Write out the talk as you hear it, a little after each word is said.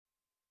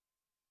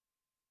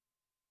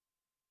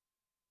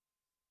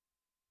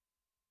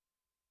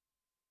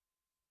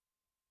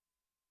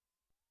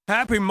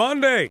Happy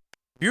Monday.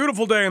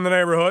 Beautiful day in the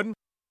neighborhood,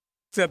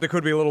 except it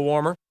could be a little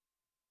warmer.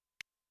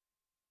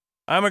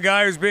 I'm a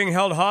guy who's being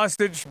held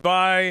hostage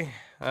by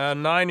a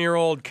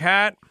 9-year-old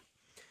cat,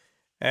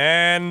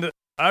 and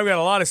I've got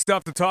a lot of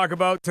stuff to talk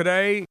about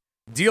today,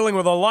 dealing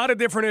with a lot of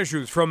different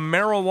issues, from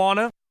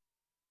marijuana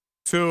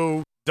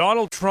to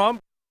Donald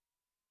Trump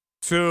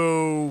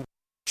to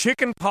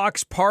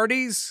chickenpox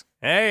parties.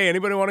 Hey,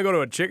 anybody want to go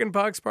to a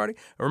chickenpox party?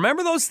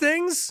 Remember those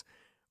things?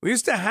 We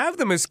used to have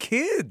them as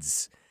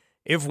kids.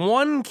 If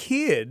one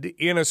kid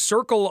in a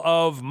circle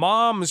of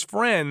mom's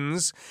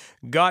friends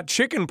got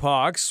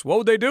chickenpox, what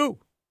would they do?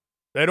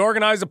 They'd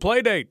organize a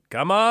play date.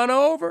 Come on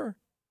over.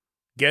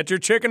 Get your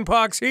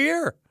chickenpox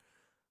here.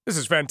 This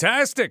is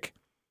fantastic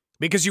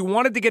because you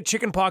wanted to get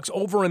chickenpox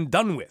over and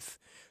done with.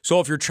 So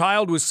if your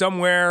child was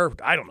somewhere,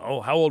 I don't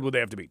know, how old would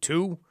they have to be?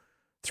 2,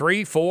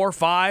 3, 4,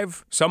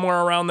 5,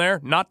 somewhere around there?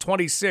 Not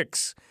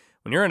 26.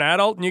 When you're an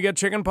adult and you get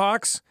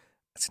chickenpox,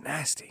 that's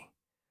nasty.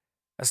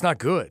 That's not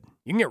good.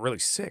 You can get really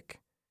sick.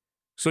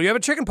 So you have a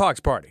chickenpox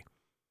party.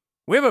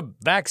 We have a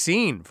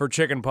vaccine for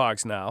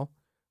chickenpox now.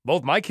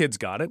 Both my kids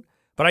got it,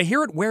 but I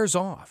hear it wears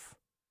off.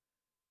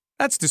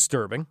 That's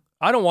disturbing.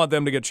 I don't want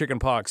them to get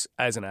chickenpox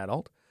as an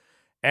adult.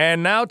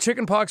 And now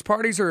chickenpox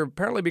parties are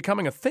apparently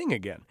becoming a thing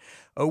again.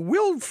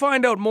 We'll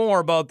find out more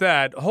about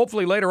that,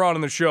 hopefully later on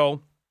in the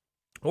show,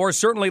 or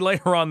certainly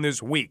later on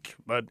this week.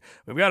 But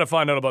we've got to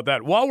find out about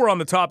that. While we're on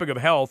the topic of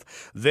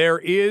health, there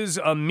is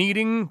a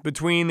meeting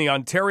between the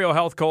Ontario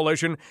Health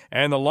Coalition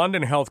and the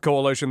London Health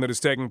Coalition that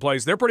is taking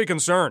place. They're pretty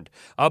concerned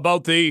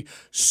about the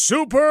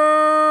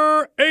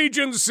super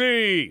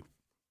agency.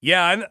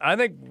 Yeah, I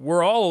think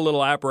we're all a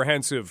little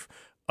apprehensive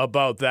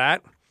about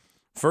that.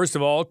 First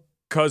of all,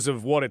 because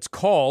of what it's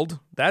called.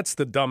 That's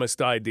the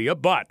dumbest idea.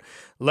 But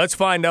let's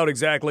find out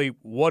exactly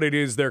what it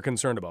is they're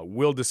concerned about.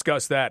 We'll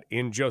discuss that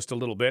in just a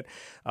little bit.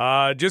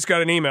 Just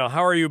got an email.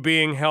 How are you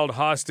being held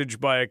hostage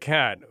by a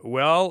cat?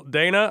 Well,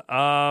 Dana,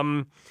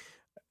 I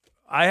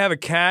have a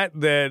cat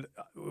that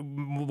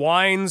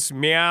whines,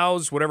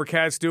 meows, whatever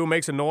cats do,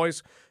 makes a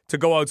noise to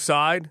go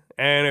outside.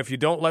 And if you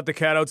don't let the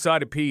cat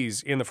outside, it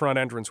pees in the front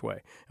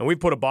entranceway. And we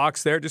put a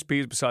box there, it just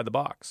pees beside the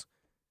box.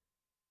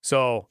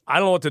 So I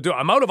don't know what to do.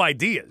 I'm out of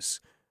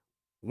ideas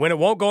when it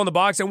won't go in the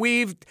box. And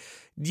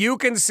you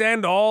can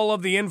send all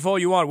of the info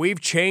you want.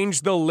 We've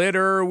changed the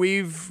litter. We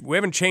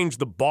haven't changed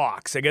the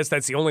box. I guess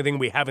that's the only thing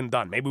we haven't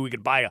done. Maybe we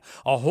could buy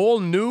a whole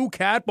new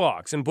cat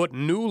box and put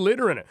new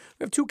litter in it.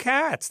 We have 2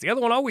 cats. The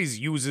other one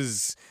always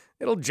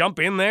it'll jump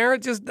in there.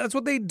 That's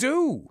what they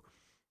do.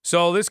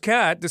 So this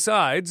cat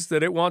decides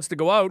that it wants to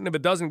go out, and if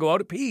it doesn't go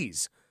out, it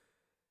pees.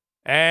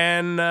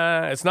 And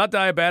it's not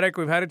diabetic.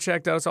 We've had it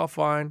checked out. It's all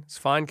fine. It's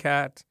a fine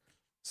cat.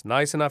 It's a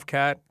nice enough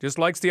cat. Just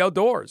likes the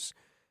outdoors.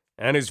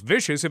 And is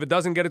vicious if it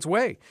doesn't get its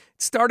way.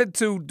 It started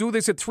to do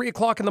this at 3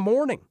 o'clock in the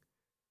morning.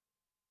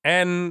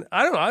 And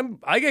I don't know.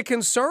 I get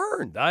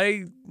concerned.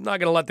 I'm not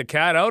going to let the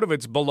cat out if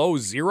it's below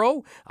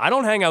 0. I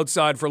don't hang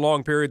outside for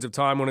long periods of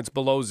time when it's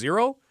below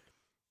 0.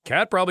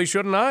 Cat probably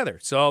shouldn't either.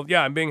 So,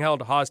 yeah, I'm being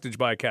held hostage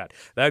by a cat.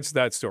 That's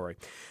that story.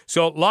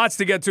 So, lots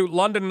to get to.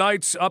 London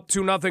Knights up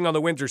 2-0 on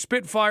the Windsor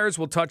Spitfires.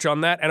 We'll touch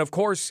on that. And, of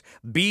course,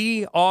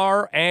 BR&T.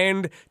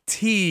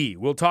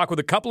 We'll talk with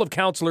a couple of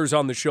counselors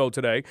on the show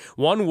today.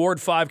 One,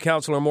 Ward 5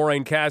 Councillor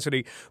Maureen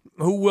Cassidy,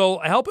 who will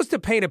help us to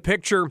paint a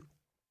picture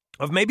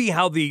of maybe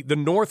how the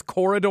North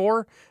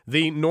Corridor,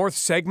 the North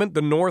segment,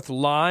 the North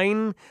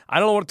Line,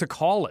 I don't know what to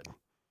call it.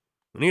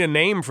 We need a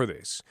name for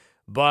this.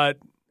 But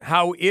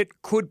how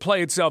it could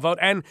play itself out,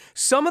 and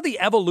some of the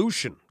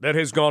evolution that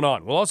has gone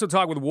on. We'll also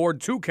talk with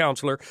Ward 2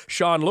 Councillor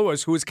Sean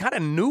Lewis, who is kind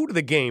of new to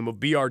the game of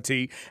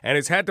BRT and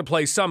has had to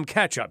play some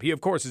catch-up. He,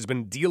 of course, has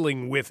been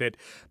dealing with it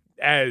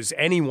as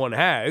anyone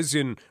has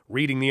in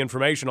reading the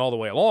information all the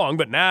way along,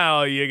 but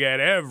now you get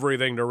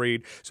everything to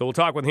read. So we'll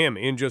talk with him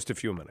in just a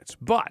few minutes.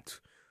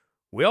 But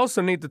we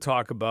also need to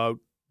talk about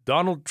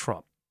Donald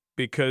Trump,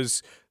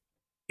 because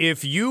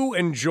if you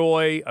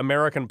enjoy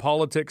American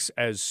politics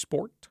as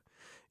sport,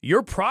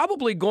 you're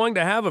probably going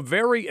to have a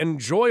very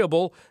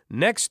enjoyable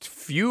next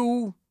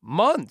few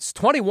months,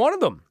 21 of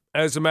them,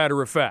 as a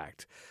matter of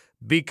fact,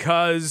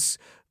 because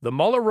the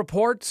Mueller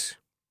report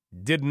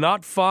did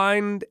not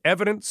find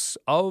evidence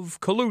of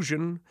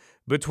collusion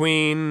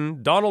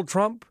between Donald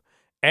Trump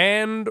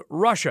and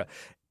Russia.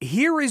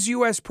 Here is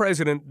U.S.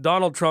 President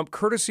Donald Trump,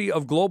 courtesy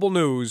of Global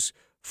News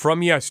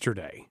from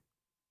yesterday.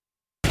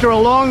 After a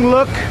long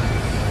look,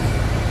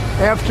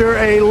 after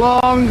a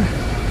long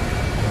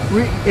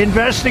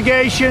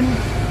investigation,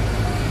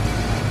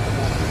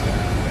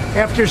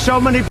 after so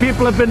many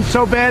people have been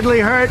so badly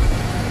hurt,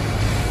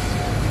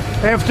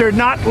 after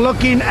not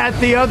looking at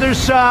the other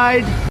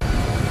side,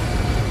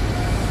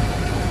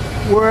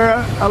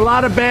 where a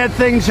lot of bad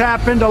things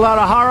happened, a lot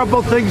of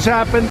horrible things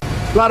happened,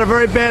 a lot of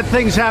very bad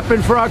things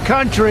happened for our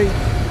country.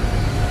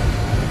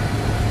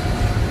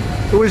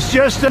 It was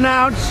just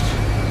announced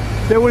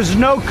there was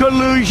no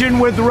collusion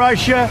with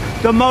Russia,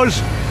 the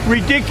most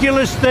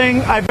ridiculous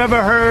thing I've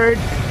ever heard.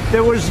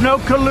 There was no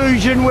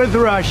collusion with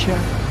Russia.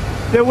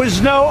 There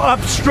was no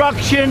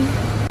obstruction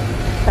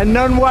and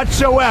none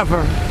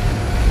whatsoever.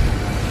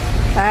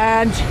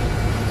 and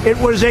it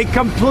was a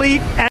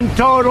complete and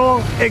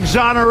total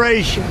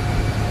exoneration.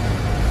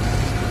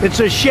 It's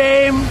a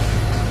shame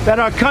that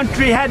our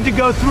country had to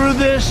go through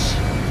this.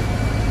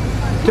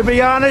 To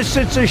be honest,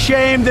 it's a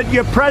shame that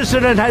your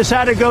president has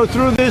had to go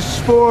through this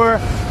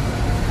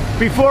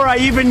before I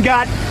even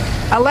got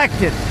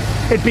elected.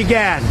 It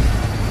began.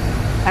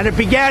 And it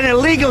began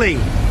illegally.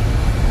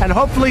 And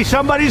hopefully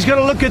somebody's going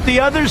to look at the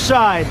other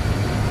side.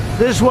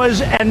 This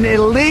was an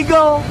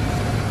illegal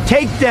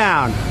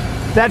takedown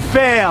that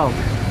failed.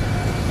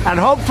 And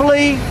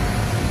hopefully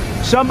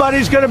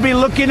somebody's going to be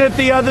looking at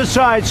the other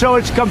side. So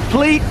it's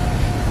complete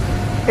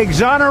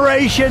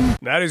exoneration.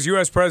 That is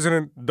U.S.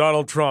 President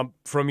Donald Trump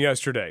from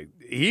yesterday.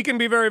 He can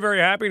be very, very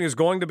happy, and he's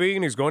going to be,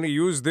 and he's going to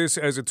use this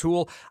as a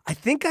tool. I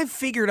think I've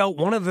figured out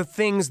one of the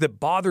things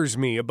that bothers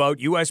me about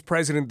U.S.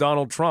 President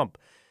Donald Trump.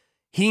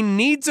 He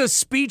needs a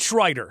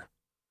speechwriter.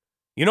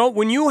 You know,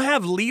 when you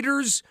have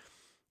leaders,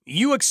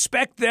 you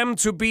expect them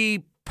to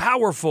be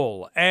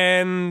powerful,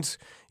 and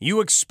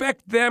you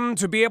expect them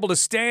to be able to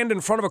stand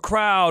in front of a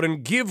crowd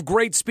and give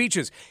great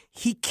speeches.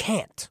 He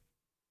can't.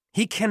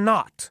 He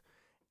cannot.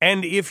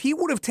 And if he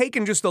would have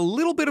taken just a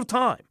little bit of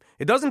time,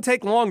 it doesn't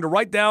take long to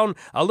write down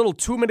a little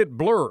 2-minute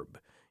blurb.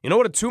 You know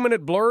what a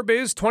 2-minute blurb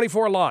is?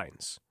 24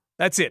 lines.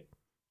 That's it.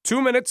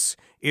 2 minutes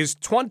is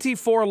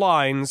 24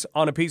 lines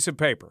on a piece of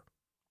paper.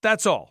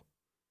 That's all.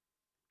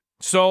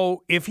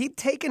 So if he'd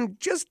taken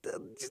just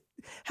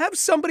have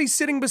somebody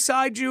sitting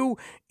beside you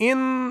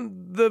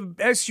in the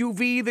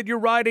SUV that you're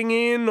riding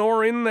in,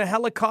 or in the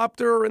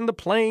helicopter, or in the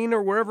plane,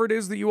 or wherever it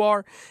is that you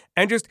are,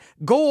 and just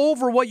go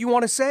over what you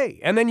want to say.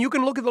 And then you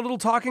can look at the little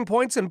talking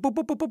points and boop,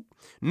 boop, boop, boop.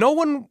 No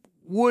one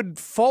would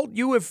fault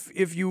you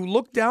if you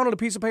look down at a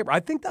piece of paper. I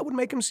think that would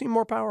make him seem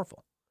more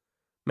powerful.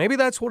 Maybe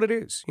that's what it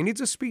is. He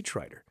needs a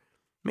speechwriter.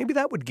 Maybe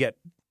that would get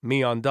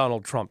me on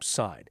Donald Trump's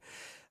side.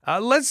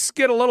 Let's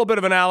get a little bit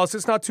of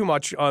analysis, not too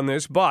much on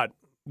this, but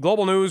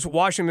Global News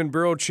Washington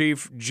Bureau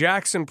Chief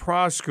Jackson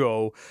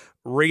Proskow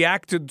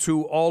reacted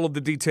to all of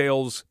the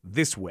details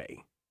this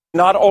way.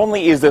 Not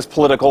only is this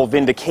political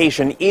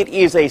vindication, it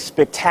is a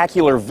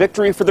spectacular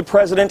victory for the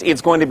president.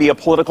 It's going to be a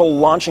political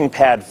launching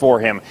pad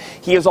for him.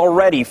 He is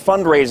already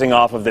fundraising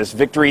off of this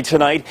victory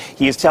tonight.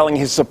 He is telling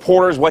his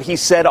supporters what he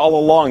said all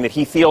along, that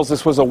he feels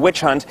this was a witch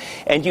hunt,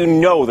 and you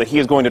know that he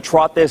is going to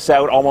trot this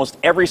out almost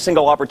every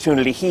single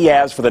opportunity he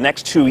has for the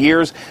next 2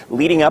 years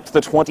leading up to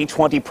the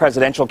 2020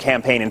 presidential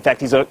campaign. In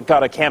fact, he's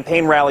got a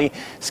campaign rally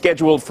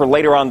scheduled for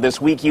later on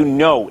this week. You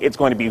know it's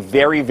going to be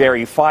very,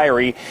 very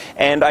fiery,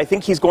 and I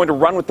think he's going to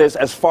run with this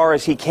as far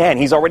as he can.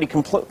 He's already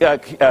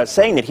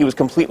saying that he was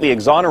completely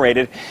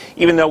exonerated,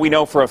 even though we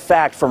know for a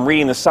fact from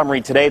reading the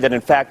summary today that,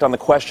 in fact, on the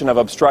question of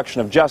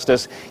obstruction of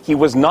justice, he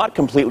was not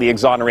completely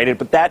exonerated.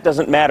 But that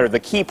doesn't matter. The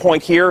key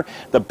point here,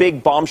 the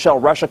big bombshell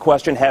Russia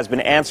question, has been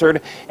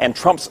answered, and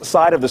Trump's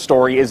side of the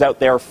story is out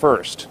there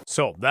first.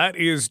 So that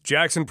is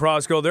Jackson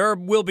Proskow. There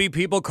will be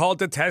people called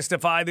to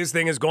testify. This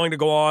thing is going to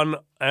go on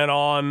and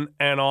on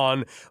and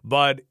on.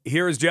 But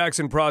here is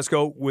Jackson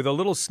Proskow with a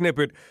little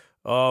snippet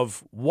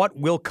of what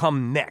will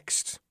come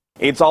next.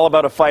 It's all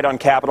about a fight on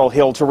Capitol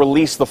Hill to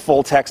release the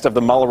full text of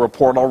the Mueller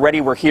report.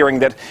 Already we're hearing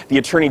that the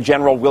Attorney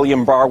General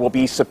William Barr will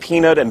be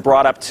subpoenaed and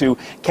brought up to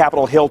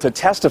Capitol Hill to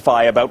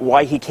testify about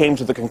why he came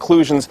to the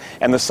conclusions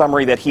and the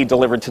summary that he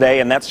delivered today.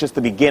 And that's just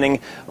the beginning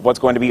of what's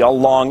going to be a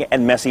long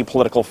and messy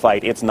political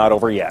fight. It's not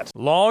over yet.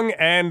 Long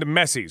and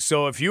messy.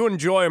 So if you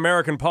enjoy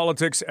American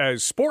politics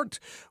as sport,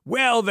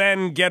 well,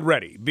 then get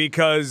ready,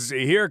 because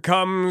here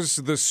comes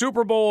the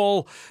Super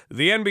Bowl,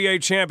 the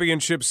NBA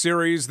Championship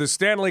Series, the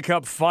Stanley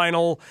Cup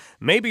Final,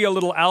 maybe a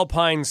little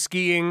alpine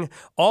skiing,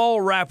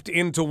 all wrapped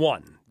into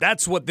one.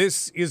 That's what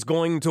this is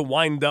going to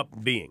wind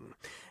up being.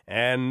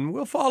 And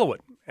we'll follow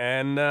it.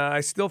 And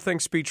I still think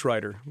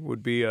speechwriter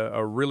would be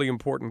a really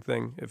important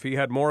thing. If he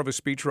had more of a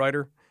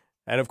speechwriter,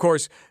 and of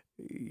course,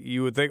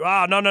 you would think, no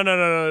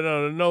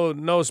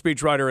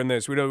speechwriter in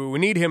this. We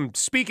need him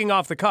speaking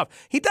off the cuff.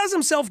 He does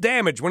himself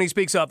damage when he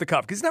speaks off the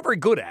cuff because he's not very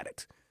good at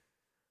it.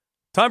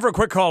 Time for a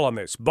quick call on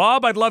this.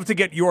 Bob, I'd love to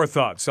get your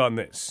thoughts on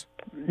this.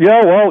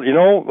 Yeah, well,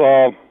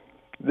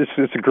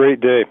 it's a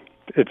great day.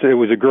 It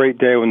was a great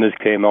day when this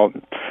came out.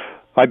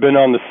 I've been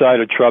on the side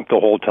of Trump the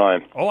whole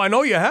time. Oh, I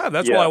know you have.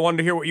 That's why I wanted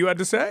to hear what you had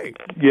to say.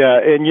 Yeah,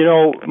 and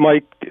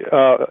Mike,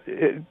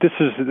 this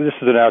is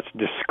an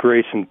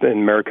disgrace in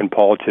American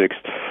politics.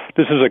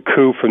 This is a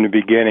coup from the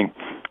beginning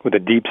with a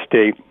deep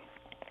state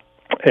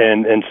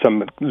and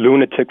some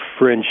lunatic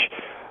fringe,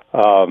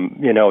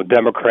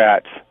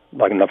 Democrats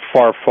like in the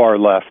far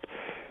left.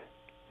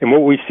 And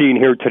what we've seen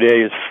here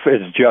today is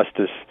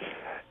justice.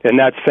 And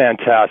that's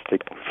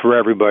fantastic for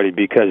everybody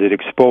because it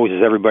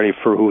exposes everybody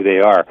for who they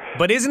are.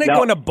 But isn't it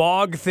going to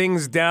bog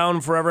things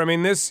down forever? I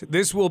mean,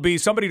 this will be,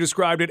 somebody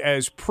described it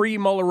as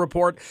pre-Mueller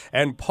report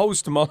and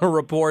post-Mueller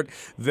report,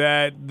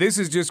 that this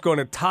is just going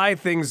to tie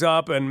things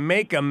up and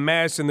make a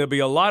mess, and there'll be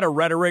a lot of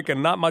rhetoric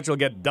and not much will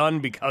get done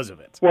because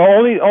of it. Well,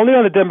 only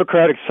on the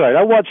Democratic side.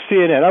 I watch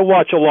CNN. I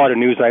watch a lot of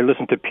news. I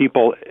listen to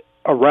people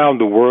around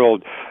the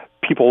world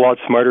people a lot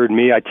smarter than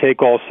me. I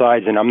take all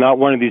sides, and I'm not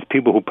one of these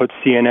people who put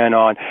CNN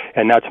on,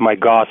 and that's my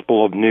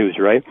gospel of news,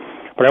 right?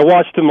 But I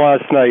watched them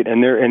last night,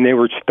 and they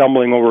were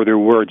stumbling over their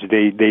words.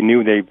 They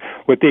knew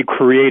what they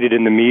created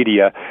in the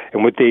media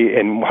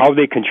and how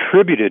they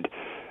contributed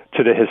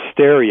to the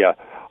hysteria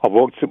of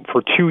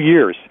for 2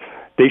 years.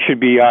 They should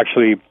be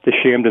actually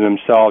ashamed of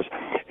themselves,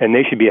 and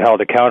they should be held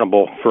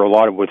accountable for a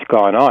lot of what's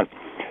gone on.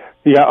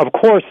 Yeah, of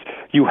course,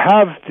 you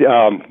have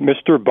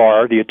Mr.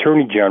 Barr, the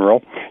Attorney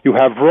General. You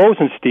have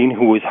Rosenstein,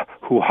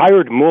 who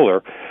hired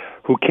Mueller,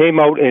 who came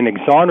out and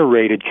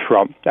exonerated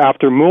Trump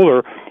after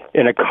Mueller,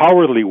 in a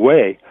cowardly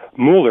way.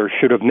 Mueller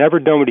should have never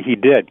done what he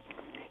did.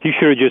 He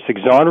should have just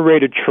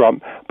exonerated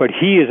Trump, but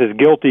he is as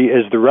guilty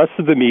as the rest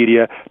of the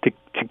media to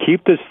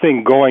keep this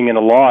thing going and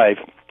alive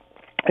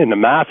in the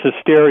mass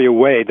hysteria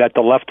way that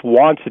the left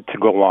wants it to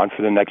go on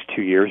for the next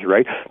 2 years,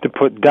 right, to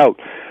put doubt.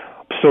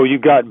 So you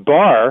got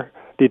Barr,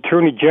 the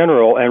Attorney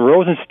General, and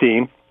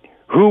Rosenstein,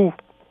 who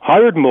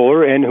hired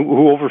Mueller and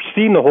who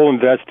overseen the whole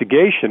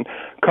investigation,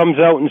 comes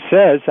out and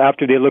says,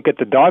 after they look at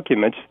the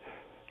documents,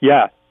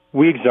 yeah,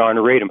 we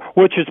exonerate him,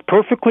 which is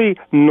perfectly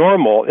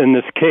normal in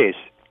this case.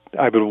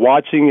 I've been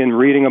watching and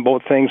reading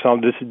about things, how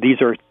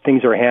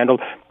things are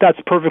handled. That's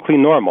perfectly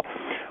normal.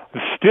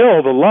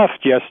 Still, the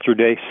left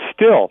yesterday,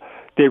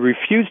 they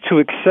refused to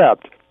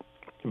accept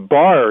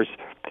Barr's,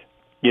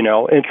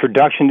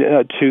 introduction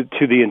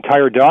to the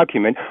entire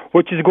document,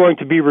 which is going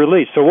to be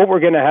released. So what we're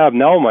going to have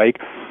now, Mike,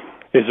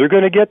 is they're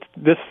going to get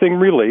this thing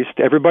released.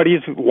 Everybody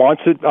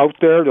wants it out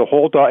there, the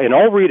whole and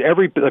I'll read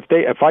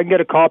if I can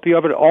get a copy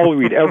of it, I'll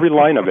read every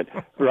line of it,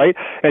 right?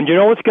 And you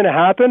know what's going to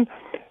happen?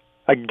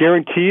 I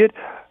guarantee it.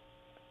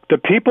 The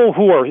people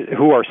who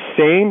are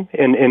sane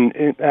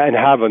and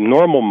have a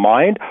normal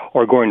mind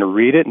are going to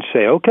read it and say,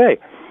 okay,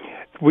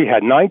 we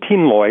had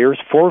 19 lawyers,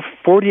 40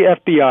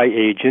 FBI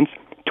agents,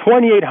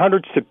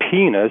 2,800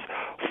 subpoenas,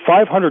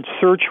 500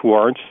 search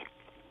warrants,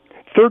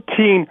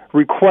 13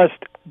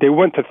 requests. They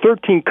went to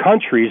 13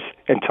 countries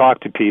and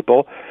talked to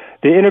people.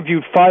 They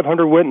interviewed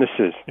 500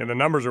 witnesses. And the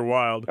numbers are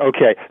wild.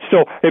 Okay,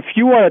 so if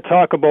you want to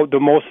talk about the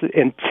most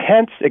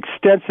intense,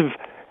 extensive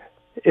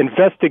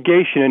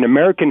investigation in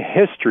American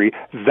history,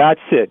 that's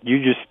it.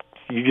 You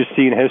just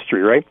seen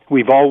history, right?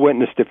 We've all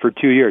witnessed it for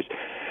 2 years.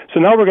 So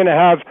now we're going to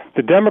have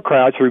the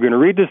Democrats who are going to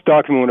read this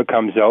document when it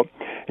comes out,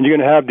 and you're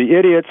going to have the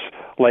idiots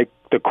like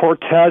the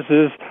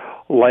Cortezes,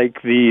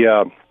 like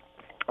the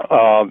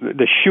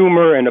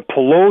Schumer and the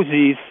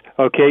Pelosi's,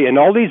 okay, and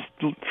all these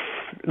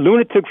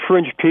lunatic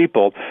fringe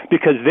people,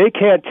 because they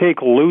can't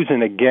take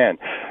losing again.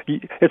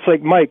 It's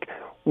like, Mike,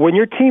 when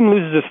your team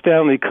loses a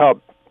Stanley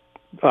Cup,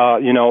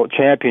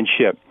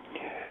 championship,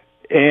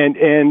 and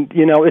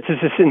it's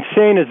as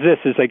insane as this.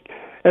 It's like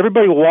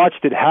everybody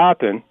watched it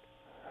happen,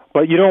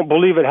 but you don't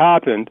believe it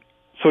happened,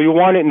 so you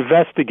want it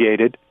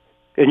investigated,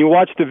 and you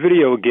watch the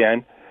video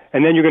again,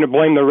 and then you're going to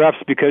blame the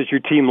refs because your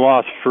team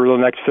lost for the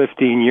next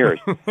 15 years.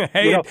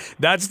 Hey,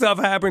 that stuff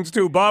happens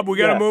too. Bob, we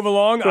got to move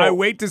along. I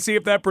wait to see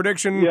if that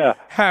prediction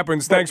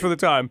happens. Thanks for the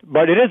time.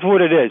 But it is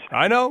what it is.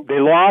 I know. They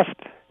lost.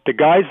 The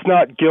guy's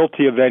not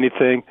guilty of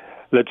anything.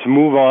 Let's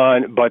move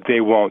on, but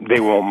they won't.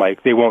 They won't,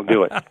 Mike. They won't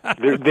do it.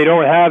 They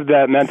don't have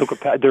that mental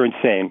capacity. They're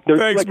insane.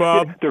 Thanks,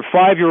 Bob. They're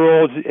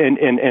 5-year-olds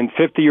and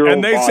 50-year-olds.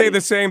 And they say the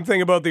same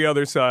thing about the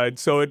other side.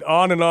 So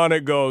on and on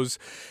it goes.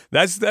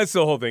 That's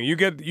the whole thing. You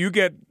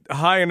get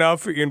high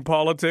enough in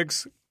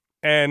politics,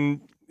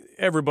 and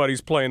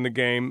everybody's playing the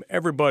game.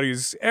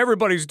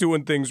 Everybody's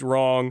doing things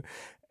wrong,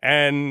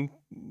 and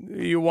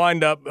you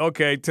wind up,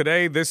 okay,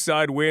 today this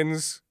side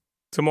wins,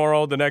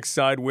 tomorrow the next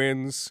side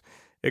wins.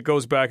 It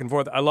goes back and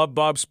forth. I love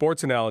Bob's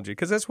sports analogy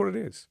because that's what it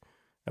is.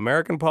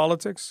 American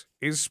politics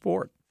is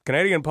sport.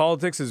 Canadian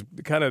politics is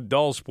kind of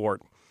dull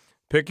sport.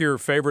 Pick your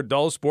favorite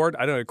dull sport.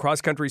 I don't know,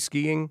 cross-country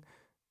skiing.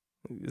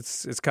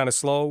 It's kind of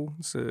slow.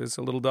 It's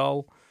a little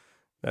dull.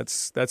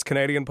 That's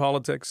Canadian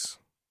politics.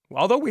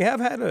 Although we have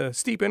had a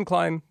steep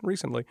incline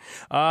recently.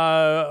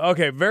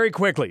 Okay, very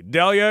quickly.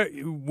 Delia,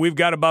 we've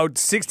got about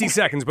 60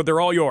 seconds, but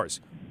they're all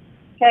yours.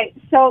 Okay,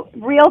 so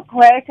real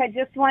quick, I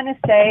just want to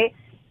say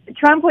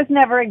Trump was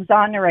never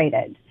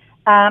exonerated.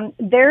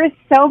 There is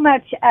so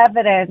much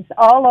evidence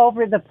all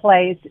over the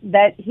place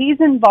that he's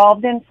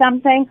involved in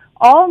something.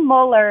 All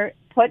Mueller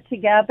put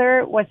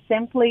together was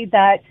simply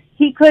that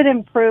he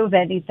couldn't prove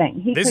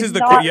anything.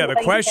 The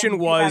question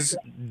was,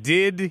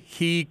 did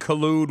he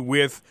collude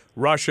with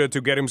Russia to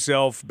get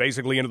himself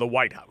basically into the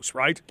White House,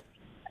 right?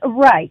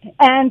 Right.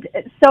 And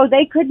so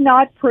they could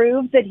not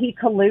prove that he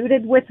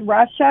colluded with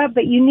Russia,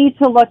 but you need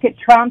to look at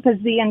Trump as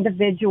the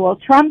individual.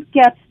 Trump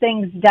gets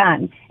things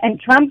done, and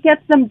Trump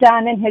gets them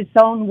done in his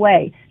own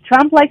way.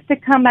 Trump likes to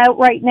come out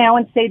right now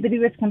and say that he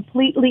was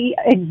completely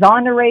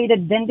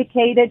exonerated,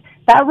 vindicated.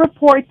 That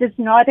report does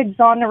not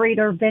exonerate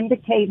or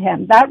vindicate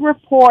him. That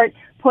report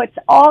puts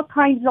all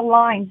kinds of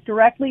lines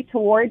directly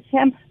towards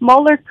him.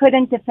 Mueller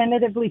couldn't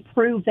definitively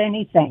prove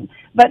anything.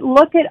 But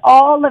look at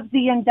all of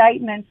the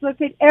indictments.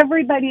 Look at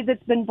everybody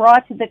that's been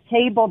brought to the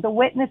table, the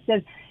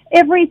witnesses,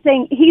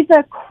 everything. He's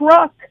a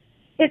crook.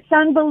 It's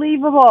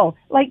unbelievable.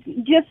 Like,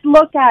 just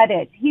look at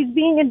it. He's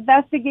being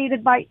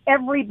investigated by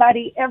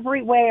everybody,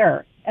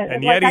 everywhere.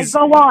 And yet I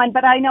go on,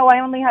 but I know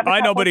I only have a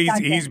couple but seconds.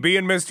 he's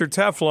being Mr.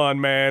 Teflon,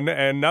 man,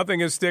 and nothing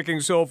is sticking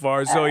so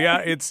far. So,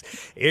 yeah,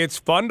 it's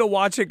fun to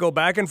watch it go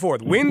back and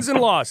forth. Wins and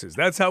losses.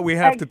 That's how we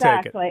have to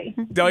take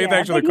it. Delia,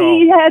 thanks for the call.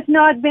 He has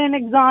not been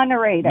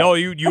exonerated. No,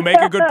 you make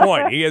a good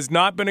point. He has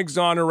not been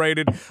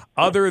exonerated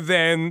other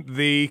than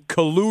the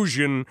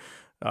collusion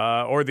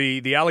or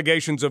the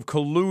allegations of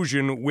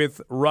collusion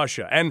with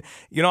Russia. And,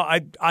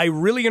 I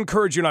really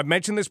encourage you, and I've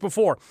mentioned this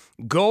before,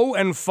 go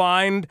and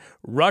find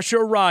Russia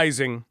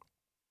Rising,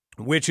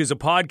 which is a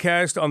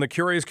podcast on the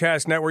Curious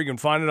Cast Network. You can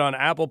find it on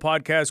Apple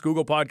Podcasts,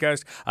 Google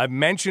Podcasts. I've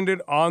mentioned it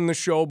on the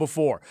show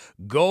before.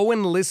 Go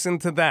and listen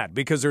to that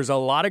because there's a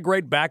lot of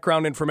great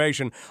background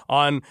information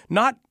on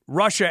not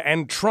Russia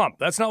and Trump.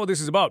 That's not what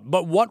this is about,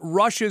 but what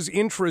Russia's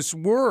interests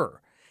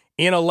were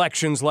in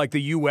elections like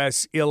the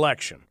U.S.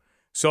 election.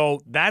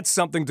 So that's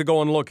something to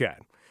go and look at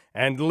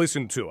and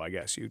listen to, I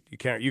guess.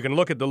 You can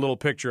look at the little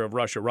picture of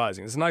Russia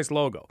Rising. It's a nice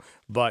logo.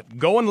 But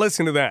go and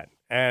listen to that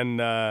and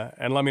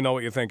let me know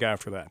what you think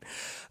after that.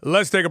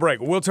 Let's take a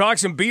break. We'll talk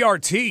some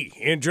BRT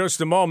in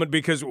just a moment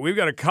because we've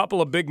got a couple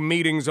of big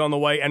meetings on the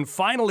way. And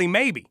finally,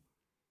 maybe,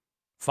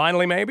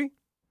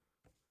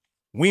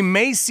 we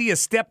may see a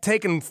step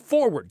taken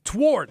forward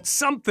towards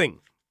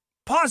something.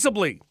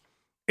 Possibly.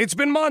 It's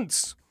been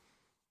months.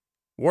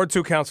 Ward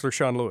 2 Councillor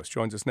Sean Lewis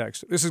joins us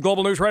next. This is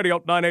Global News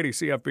Radio,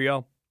 980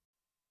 CFBL.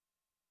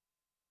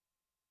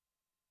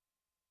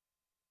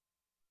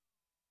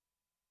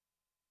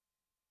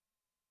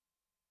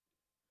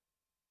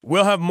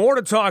 We'll have more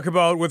to talk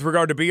about with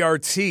regard to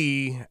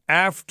BRT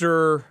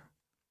after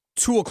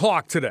 2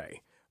 o'clock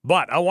today.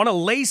 But I want to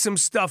lay some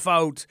stuff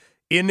out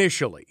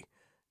initially,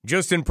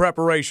 just in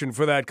preparation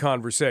for that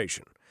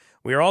conversation.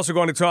 We are also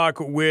going to talk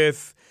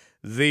with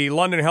the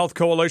London Health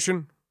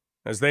Coalition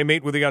as they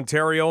meet with the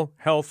Ontario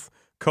Health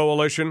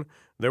Coalition.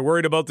 They're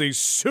worried about the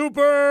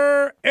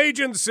super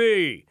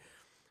agency.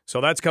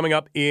 So that's coming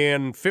up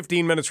in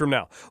 15 minutes from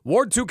now.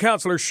 Ward 2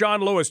 Councillor Sean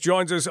Lewis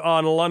joins us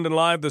on London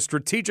Live. The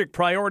Strategic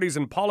Priorities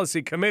and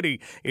Policy Committee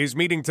is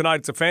meeting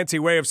tonight. It's a fancy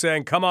way of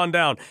saying, come on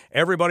down.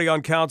 Everybody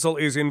on council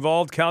is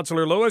involved.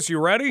 Councillor Lewis, you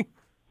ready?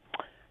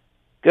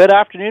 Good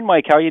afternoon,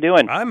 Mike. How are you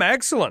doing? I'm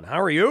excellent.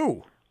 How are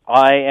you?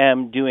 I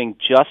am doing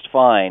just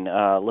fine.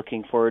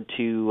 Looking forward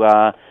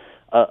to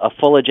a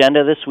full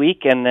agenda this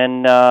week, and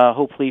then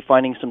hopefully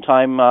finding some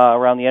time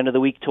around the end of the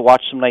week to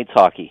watch some Knights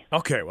hockey.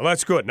 Okay, well,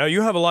 that's good. Now,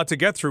 you have a lot to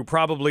get through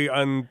probably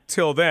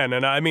until then,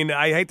 and I mean,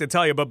 I hate to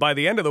tell you, but by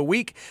the end of the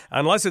week,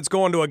 unless it's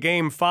going to a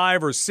game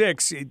 5 or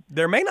 6,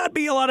 there may not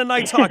be a lot of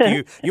Knights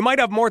hockey. You might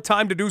have more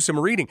time to do some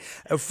reading.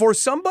 For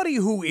somebody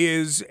who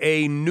is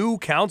a new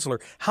counselor,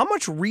 how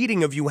much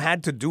reading have you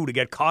had to do to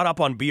get caught up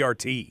on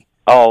BRT?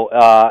 Oh,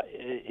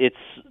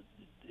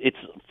 it's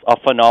a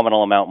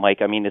phenomenal amount,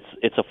 Mike. I mean,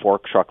 it's a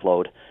fork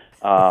truckload.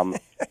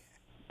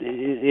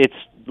 It's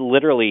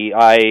literally,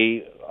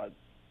 I'm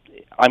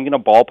going to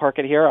ballpark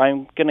it here.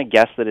 I'm going to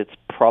guess that it's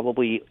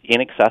probably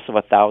in excess of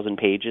 1,000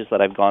 pages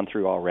that I've gone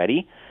through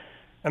already.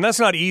 And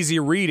that's not easy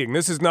reading.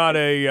 This is not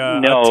a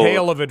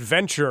tale of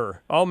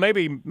adventure. Oh,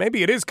 maybe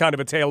it is kind of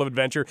a tale of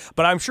adventure,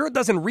 but I'm sure it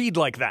doesn't read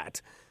like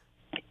that.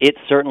 It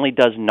certainly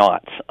does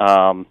not.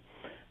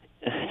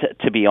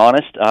 To be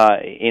honest,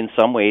 in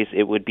some ways,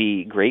 it would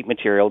be great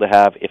material to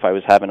have if I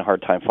was having a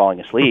hard time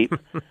falling asleep.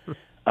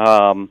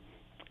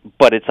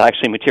 But it's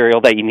actually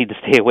material that you need to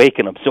stay awake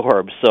and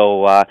absorb.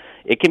 So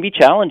it can be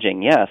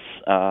challenging, yes.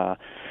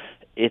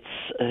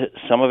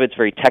 Some of it's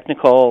very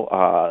technical.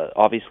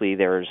 Obviously,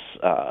 there's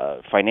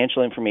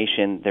financial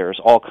information. There's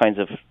all kinds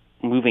of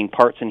moving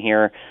parts in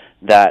here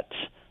that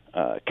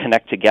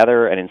connect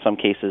together, and in some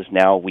cases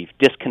now we've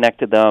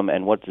disconnected them,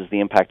 and what does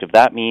the impact of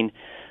that mean?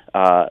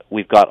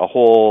 We've got a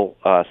whole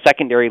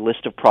secondary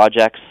list of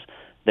projects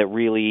that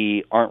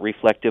really aren't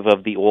reflective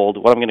of the old,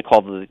 what I'm going to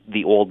call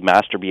the old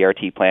master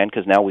BRT plan,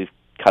 because now we've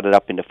cut it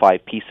up into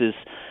 5 pieces.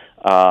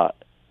 A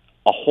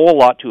whole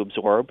lot to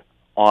absorb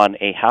on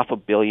a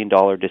 $500 million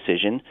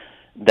decision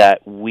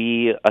that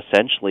we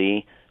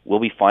essentially will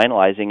be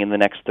finalizing in the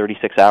next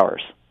 36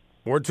 hours.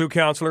 Ward 2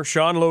 Councillor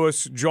Sean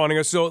Lewis joining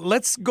us. So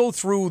let's go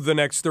through the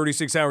next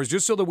 36 hours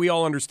just so that we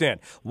all understand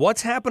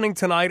what's happening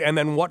tonight and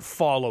then what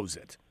follows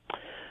it.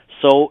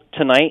 So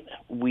tonight,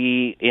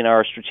 we, in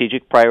our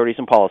Strategic Priorities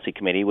and Policy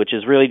Committee, which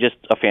is really just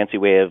a fancy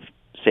way of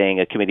saying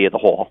a committee of the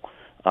whole,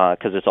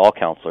 because it's all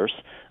councillors,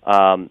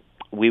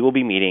 we will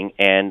be meeting,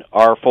 and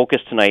our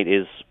focus tonight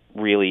is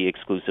really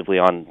exclusively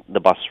on the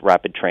bus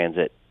rapid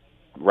transit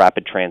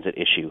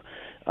issue.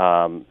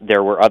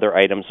 There were other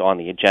items on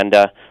the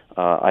agenda.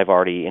 I've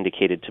already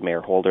indicated to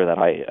Mayor Holder that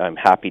I'm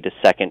happy to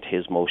second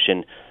his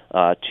motion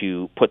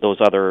to put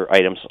those other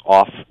items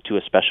off to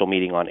a special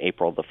meeting on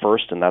April the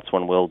 1st, and that's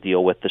when we'll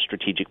deal with the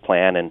strategic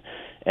plan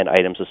and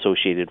items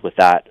associated with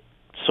that,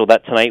 so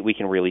that tonight we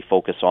can really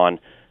focus on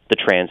the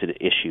transit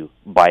issue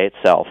by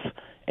itself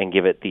and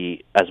give it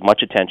as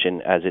much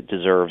attention as it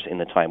deserves in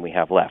the time we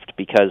have left.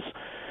 Because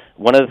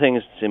one of the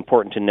things that's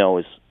important to know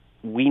is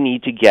we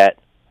need to get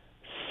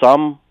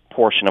some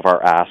portion of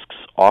our asks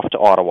off to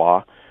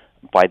Ottawa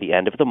by the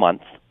end of the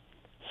month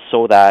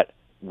so that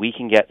we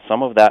can get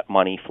some of that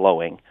money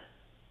flowing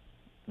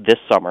this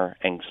summer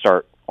and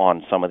start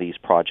on some of these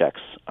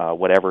projects,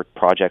 whatever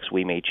projects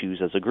we may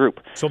choose as a group.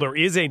 So there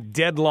is a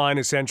deadline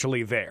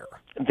essentially there.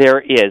 There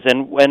is,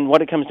 and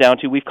what it comes down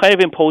to, we've kind of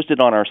imposed it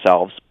on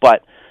ourselves,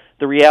 but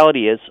the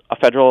reality is a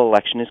federal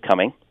election is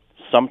coming.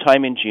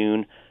 Sometime in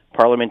June,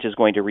 Parliament is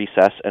going to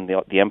recess, and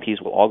the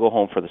MPs will all go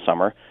home for the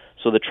summer,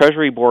 so the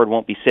Treasury Board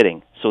won't be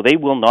sitting. So they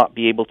will not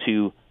be able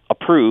to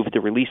approve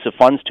the release of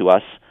funds to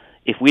us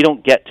if we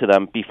don't get to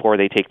them before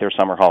they take their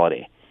summer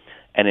holiday.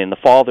 And in the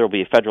fall, there will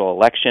be a federal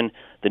election.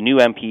 The new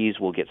MPs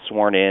will get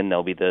sworn in.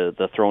 There'll be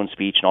the throne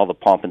speech and all the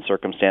pomp and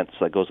circumstance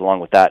that goes along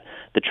with that.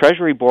 The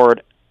Treasury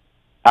Board,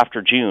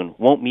 after June,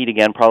 won't meet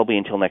again probably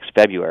until next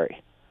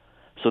February.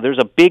 So there's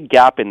a big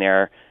gap in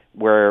there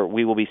where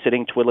we will be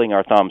sitting twiddling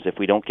our thumbs if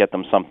we don't get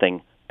them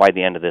something by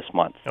the end of this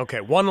month.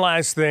 Okay, one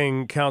last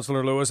thing,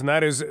 Councillor Lewis, and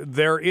that is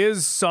there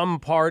is some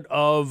part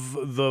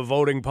of the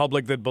voting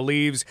public that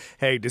believes,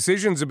 hey,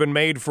 decisions have been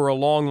made for a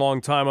long, long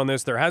time on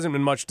this. There hasn't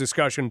been much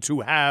discussion to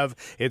have.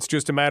 It's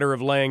just a matter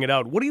of laying it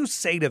out. What do you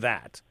say to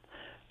that?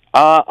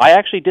 I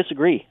actually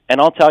disagree,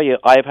 and I'll tell you,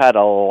 I've had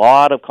a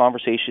lot of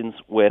conversations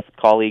with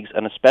colleagues,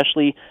 and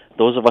especially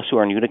those of us who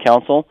are new to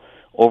council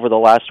over the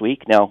last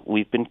week. Now,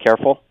 we've been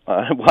careful.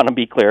 I want to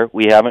be clear.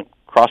 We haven't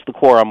crossed the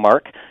quorum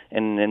mark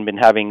and been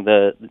having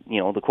the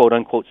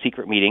quote-unquote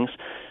secret meetings,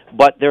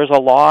 but there's a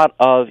lot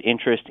of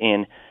interest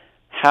in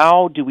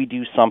how do we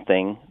do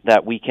something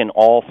that we can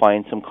all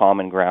find some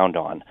common ground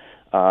on.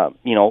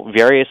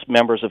 Various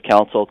members of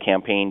council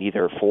campaigned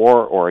either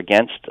for or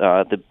against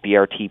the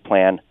BRT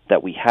plan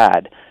that we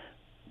had.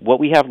 What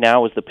we have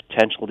now is the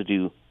potential to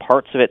do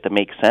parts of it that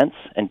make sense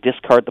and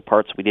discard the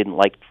parts we didn't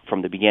like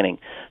from the beginning.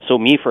 So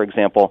me, for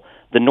example,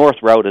 the North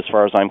Route, as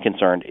far as I'm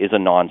concerned, is a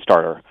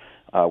non-starter.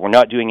 We're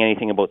not doing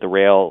anything about the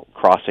rail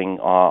crossing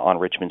on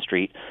Richmond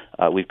Street.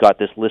 We've got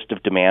this list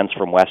of demands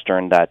from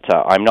Western that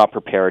I'm not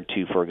prepared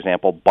to, for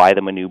example, buy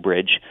them a new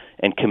bridge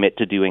and commit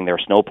to doing their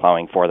snow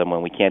plowing for them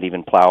when we can't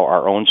even plow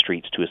our own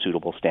streets to a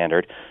suitable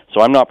standard.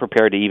 So I'm not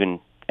prepared to even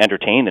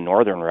entertain the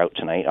Northern Route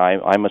tonight.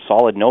 I'm a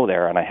solid no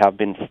there, and I have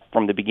been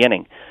from the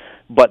beginning.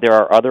 But there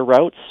are other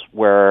routes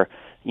where,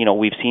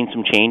 we've seen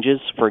some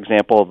changes. For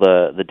example,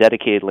 the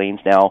dedicated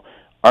lanes now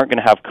aren't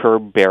going to have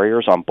curb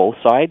barriers on both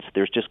sides.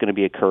 There's just going to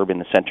be a curb in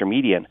the center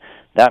median.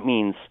 That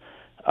means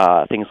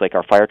things like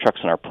our fire trucks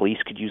and our police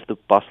could use the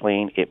bus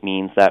lane. It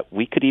means that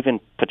we could even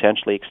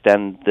potentially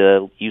extend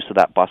the use of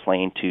that bus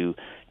lane to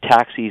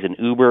taxis and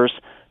Ubers.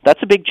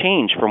 That's a big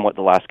change from what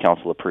the last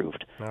council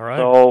approved. All right.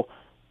 So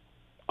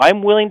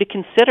I'm willing to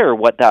consider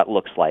what that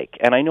looks like.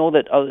 And I know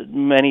that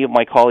many of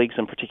my colleagues,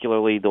 and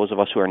particularly those of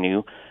us who are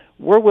new,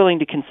 we're willing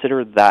to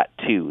consider that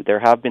too. There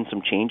have been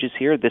some changes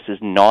here. This is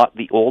not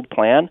the old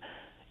plan.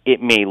 It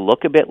may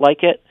look a bit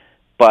like it,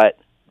 but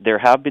there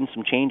have been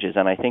some changes,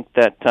 and I think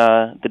that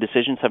the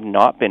decisions have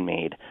not been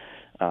made.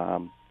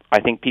 I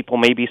think people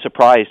may be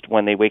surprised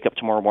when they wake up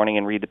tomorrow morning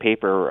and read the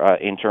paper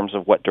in terms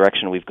of what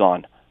direction we've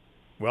gone.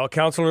 Well,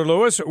 Councillor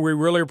Lewis, we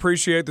really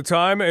appreciate the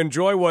time.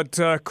 Enjoy what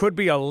could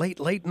be a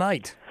late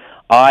night.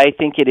 I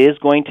think it is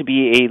going to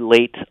be a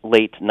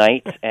late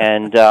night,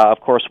 and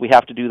of course we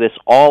have to do this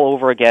all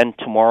over again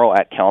tomorrow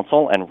at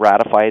council and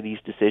ratify these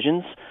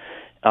decisions.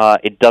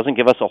 It doesn't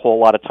give us a whole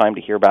lot of time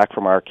to hear back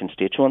from our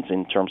constituents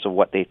in terms of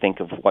what they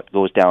think of what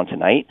goes down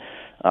tonight.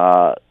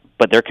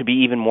 But there could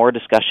be even more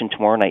discussion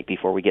tomorrow night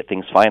before we get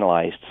things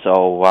finalized.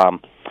 So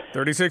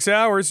 36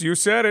 hours, you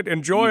said it.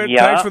 Enjoy it.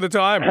 Yeah. Thanks for the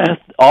time.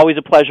 Always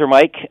a pleasure,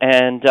 Mike.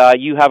 And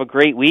you have a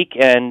great week.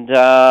 And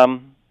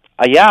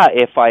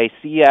if I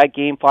see you at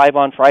Game 5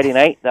 on Friday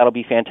night, that'll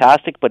be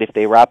fantastic. But if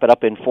they wrap it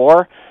up in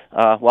 4,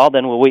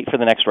 then we'll wait for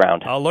the next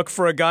round. I'll look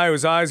for a guy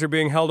whose eyes are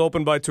being held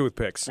open by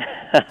toothpicks.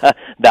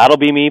 That'll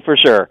be me for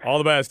sure. All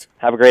the best.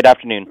 Have a great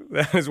afternoon.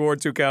 That is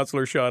Ward 2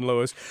 Councillor Sean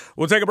Lewis.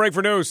 We'll take a break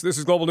for news. This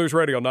is Global News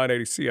Radio,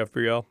 980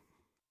 CFPL.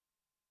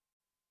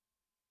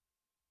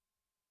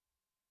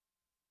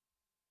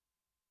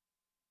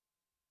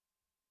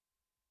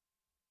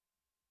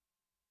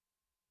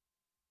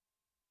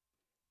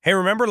 Hey,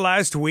 remember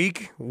last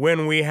week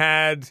when we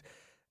had,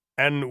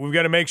 and we've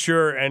got to make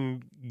sure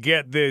and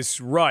get this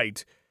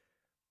right,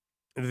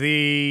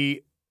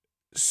 the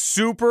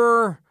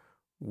super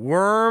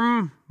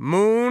worm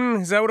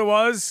moon, is that what it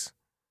was?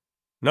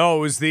 No,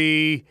 it was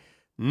the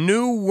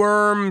new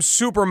worm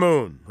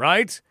supermoon,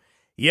 right?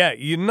 Yeah,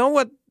 you know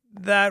what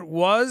that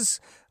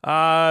was?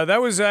 That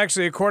was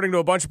actually, according to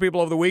a bunch of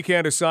people over the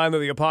weekend, a sign that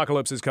the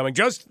apocalypse is coming.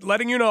 Just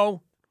letting you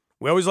know.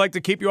 We always like to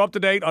keep you up to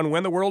date on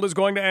when the world is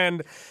going to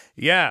end.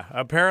 Yeah,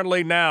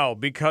 apparently now,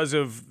 because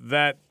of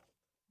that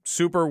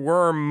super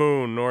worm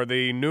moon or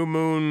the new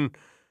worm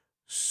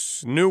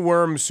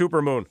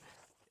supermoon.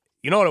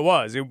 You know what it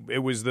was?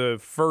 It was the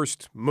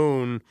first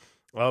moon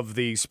of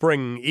the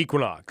spring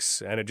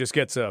equinox, and it just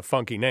gets a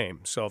funky name.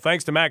 So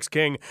thanks to Max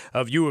King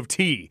of U of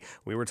T,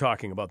 we were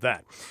talking about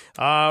that.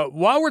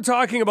 While we're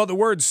talking about the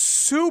word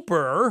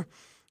super,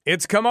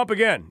 It's come up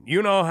again.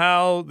 You know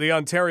how the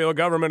Ontario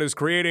government is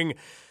creating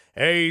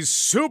a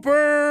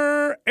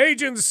super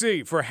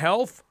agency for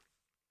health?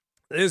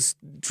 This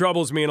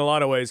troubles me in a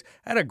lot of ways.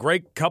 I had a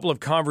great couple of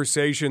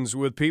conversations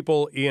with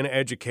people in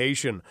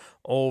education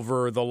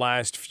over the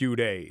last few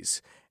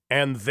days,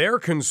 and their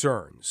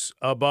concerns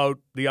about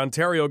the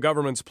Ontario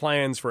government's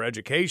plans for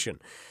education.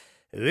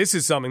 This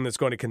is something that's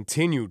going to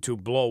continue to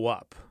blow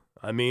up.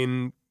 I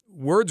mean,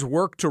 words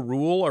work to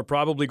rule are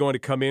probably going to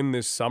come in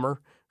this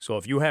summer. So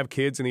if you have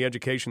kids in the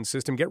education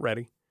system, get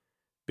ready,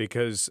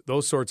 because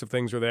those sorts of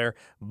things are there.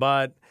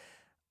 But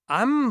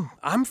I'm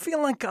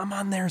feeling like I'm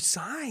on their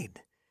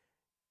side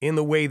in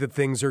the way that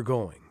things are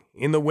going,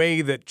 in the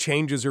way that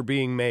changes are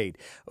being made.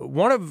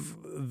 One of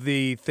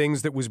the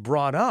things that was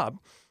brought up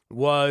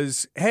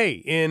was,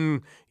 hey,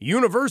 in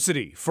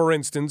university, for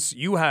instance,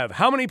 you have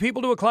how many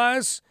people to a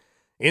class?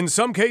 In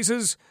some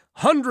cases,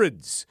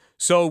 hundreds.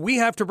 So we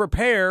have to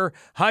prepare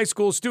high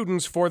school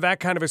students for that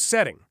kind of a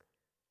setting.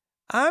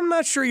 I'm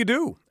not sure you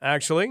do,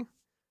 actually.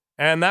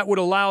 And that would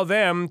allow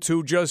them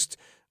to just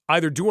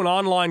either do an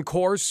online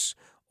course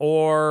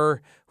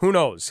or, who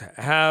knows,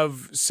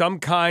 have some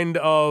kind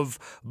of,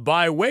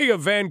 by way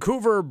of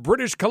Vancouver,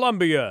 British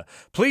Columbia,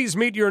 please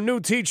meet your new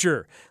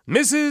teacher,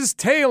 Mrs.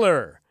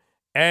 Taylor.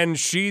 And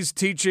she's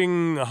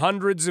teaching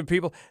hundreds of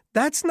people.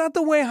 That's not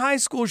the way high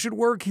school should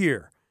work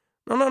here.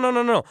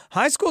 No.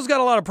 High school's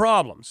got a lot of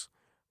problems.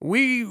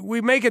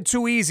 We make it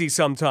too easy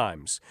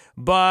sometimes.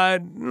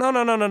 But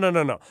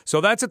no.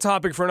 So that's a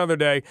topic for another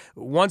day.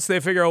 Once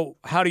they figure out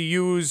how to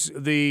use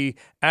the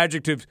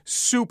adjective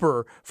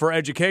super for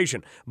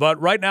education. But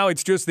right now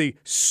it's just the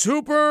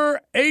Super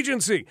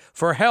Agency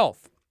for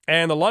Health.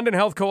 And the London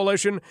Health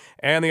Coalition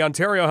and the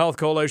Ontario Health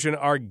Coalition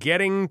are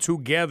getting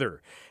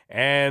together.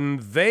 And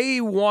they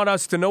want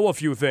us to know a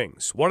few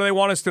things. What do they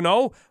want us to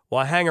know?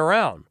 Well, hang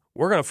around.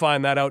 We're going to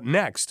find that out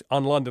next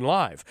on London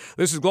Live.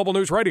 This is Global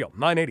News Radio,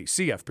 980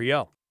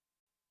 CFPL.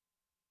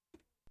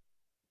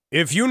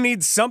 If you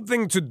need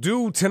something to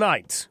do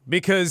tonight,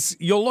 because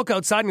you'll look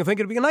outside and you'll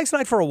think it'd be a nice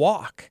night for a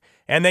walk,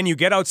 and then you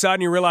get outside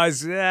and you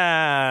realize,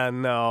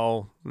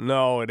 no,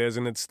 it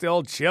isn't. It's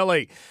still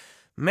chilly.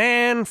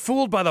 Man,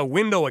 fooled by the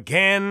window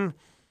again.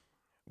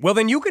 Well,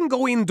 then you can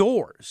go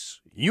indoors.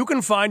 You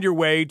can find your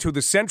way to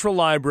the Central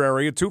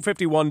Library at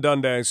 251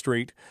 Dundas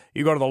Street.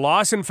 You go to the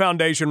Lawson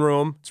Foundation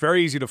Room. It's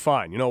very easy to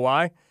find. You know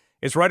why?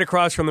 It's right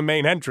across from the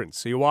main entrance.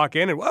 So you walk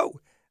in and, whoa,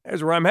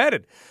 there's where I'm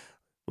headed.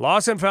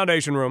 Lawson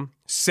Foundation Room,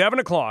 7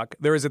 o'clock.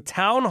 There is a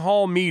town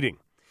hall meeting,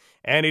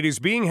 and it is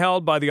being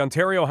held by the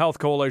Ontario Health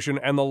Coalition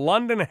and the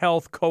London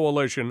Health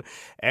Coalition,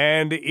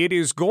 and it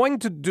is going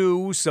to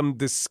do some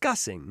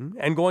discussing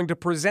and going to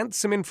present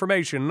some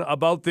information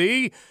about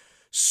the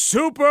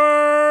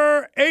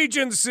Super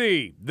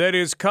Agency that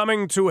is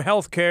coming to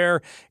healthcare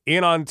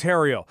in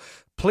Ontario.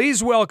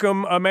 Please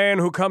welcome a man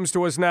who comes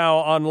to us now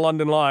on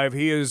London Live.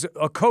 He is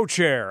a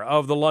co-chair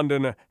of the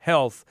London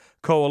Health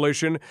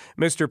Coalition,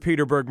 Mr.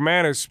 Peter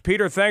Bergmanis.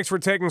 Peter, thanks for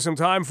taking some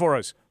time for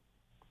us.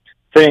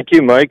 Thank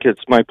you, Mike.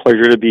 It's my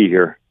pleasure to be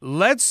here.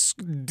 Let's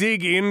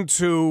dig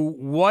into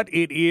what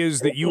it is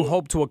that you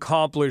hope to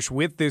accomplish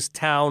with this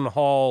town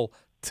hall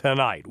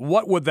tonight.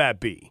 What would that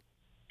be?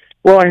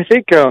 Well, I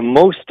think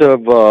most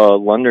of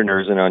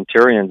Londoners and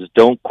Ontarians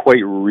don't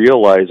quite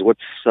realize what's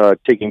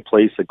taking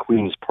place at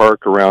Queen's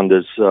Park around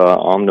this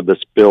Omnibus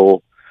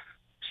Bill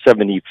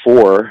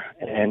 74.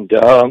 And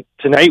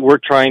tonight we're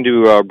trying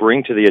to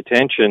bring to the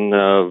attention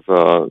of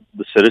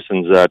the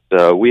citizens that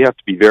we have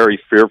to be very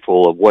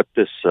fearful of what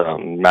this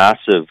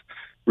massive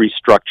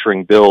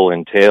restructuring bill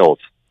entails.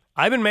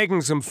 I've been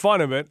making some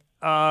fun of it.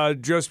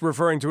 Just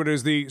referring to it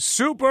as the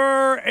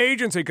Super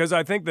Agency, because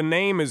I think the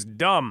name is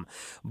dumb.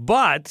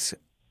 But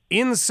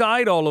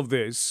inside all of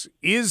this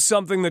is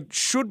something that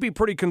should be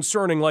pretty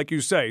concerning, like you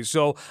say.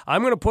 So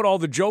I'm going to put all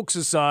the jokes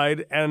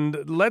aside,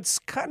 and let's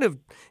kind of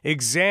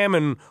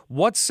examine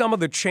what some of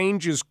the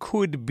changes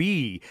could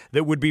be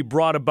that would be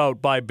brought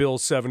about by Bill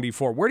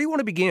 74. Where do you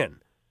want to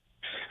begin?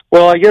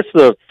 Well, I guess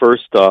the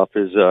first off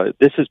is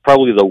this is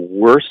probably the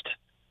worst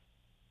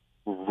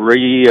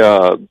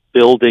rebuilding,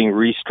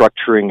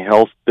 restructuring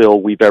health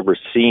bill we've ever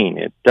seen.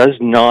 It does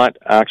not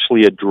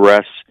actually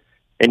address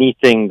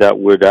anything that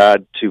would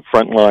add to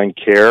frontline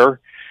care.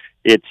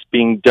 It's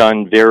being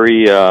done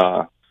very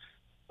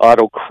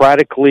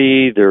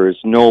autocratically. There is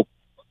no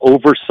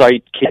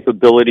oversight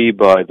capability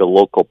by the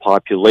local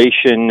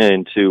population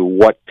into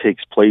what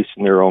takes place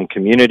in their own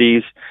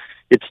communities.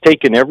 It's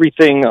taken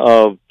everything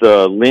of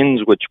the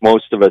LHINs, which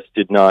most of us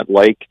did not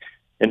like,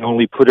 and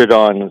only put it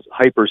on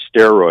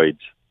hyper-steroids.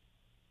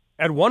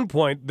 At one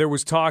point, there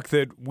was talk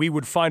that we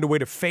would find a way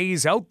to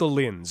phase out the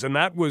LHINs, and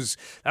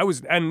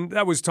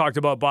that was talked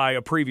about by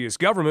a previous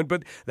government,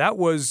 but that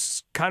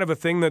was kind of a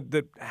thing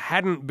that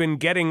hadn't been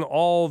getting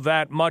all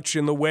that much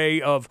in the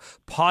way of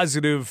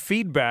positive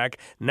feedback.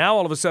 Now,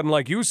 all of a sudden,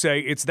 like you say,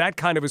 it's that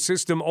kind of a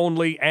system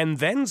only, and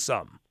then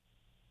some.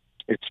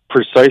 It's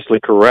precisely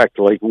correct.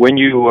 Like when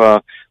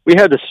we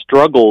had to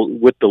struggle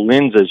with the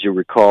LHINs, as you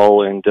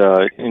recall, and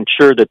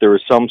ensure that there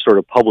was some sort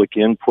of public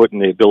input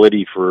and the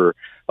ability for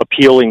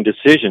appealing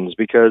decisions,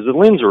 because the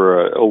LHINs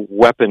are a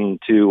weapon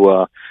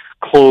to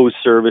close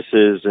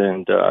services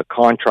and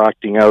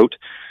contracting out.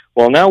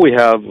 Well, now we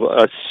have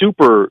a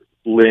super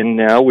LHIN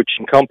now, which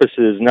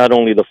encompasses not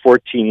only the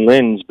 14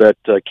 LHINs, but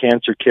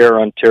Cancer Care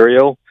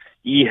Ontario,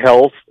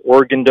 eHealth,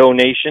 organ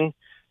donation.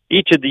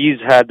 Each of these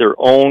had their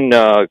own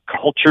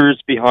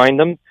cultures behind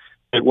them.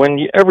 But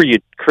whenever you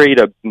create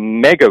a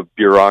mega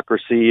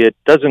bureaucracy, it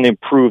doesn't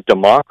improve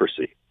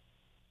democracy.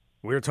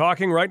 We're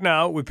talking right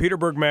now with Peter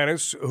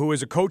Bergmanis, who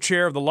is a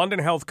co-chair of the London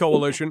Health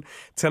Coalition.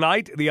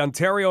 Tonight, the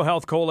Ontario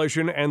Health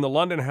Coalition and the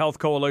London Health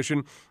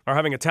Coalition are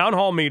having a town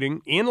hall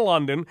meeting in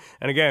London.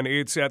 And again,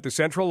 it's at the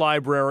Central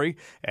Library,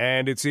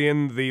 and it's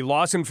in the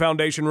Lawson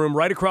Foundation room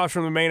right across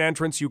from the main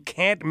entrance. You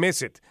can't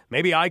miss it.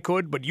 Maybe I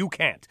could, but you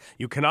can't.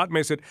 You cannot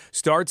miss it.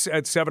 Starts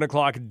at 7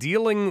 o'clock,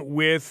 dealing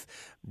with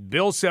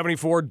Bill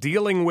 74,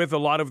 dealing with a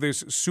lot of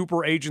this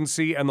super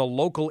agency and the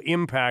local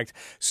impact.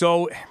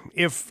 So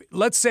if,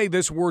 let's say,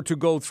 this were to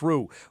go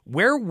through,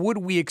 where would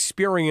we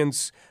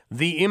experience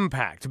the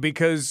impact?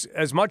 Because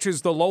as much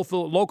as the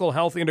local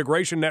health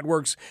integration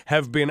networks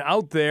have been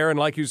out there, and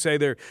like you say,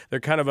 they're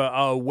kind of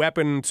a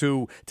weapon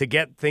to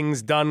get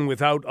things done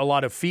without a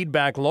lot of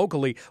feedback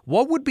locally,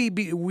 what would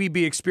we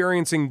be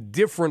experiencing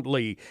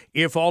differently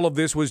if all of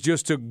this was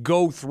just to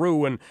go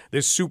through and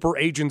this super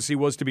agency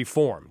was to be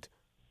formed?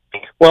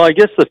 Well, I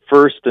guess the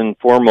first and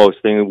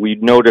foremost thing we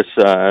notice,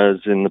 as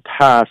in the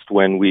past,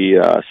 when we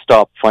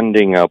stop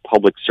funding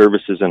public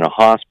services in a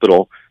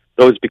hospital,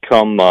 those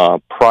become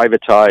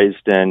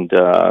privatized and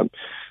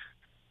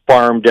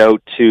farmed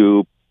out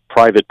to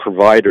private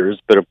providers,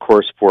 but of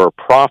course for a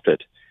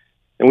profit.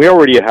 And we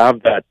already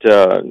have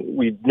that.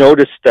 We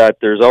noticed that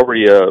there's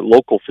already a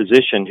local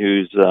physician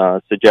who's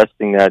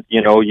suggesting that,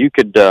 you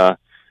could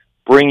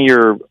bring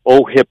your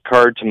OHIP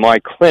card to my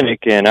clinic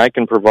and I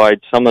can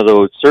provide some of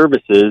those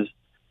services,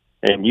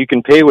 and you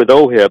can pay with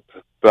OHIP,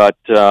 but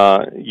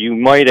you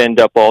might end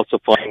up also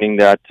finding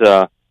that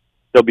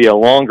there'll be a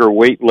longer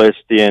wait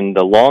list in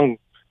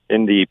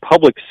the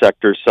public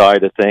sector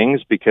side of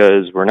things,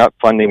 because we're not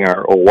funding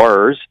our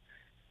ORs,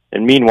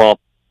 and meanwhile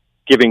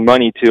giving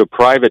money to a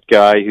private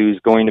guy who's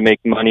going to make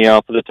money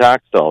off of the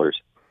tax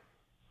dollars.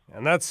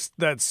 And that's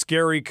that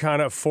scary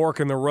kind of fork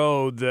in the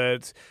road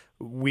that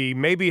we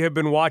maybe have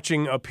been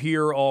watching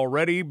appear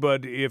already,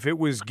 but if it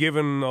was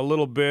given a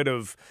little bit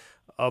of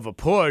a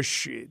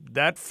push,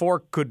 that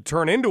fork could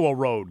turn into a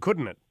road,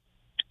 couldn't it?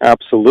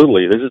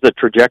 Absolutely. This is the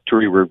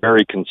trajectory we're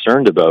very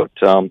concerned about.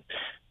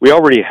 We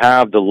already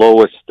have the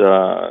lowest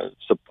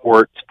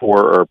support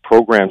for our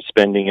program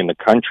spending in the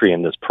country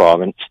in this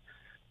province.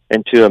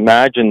 And to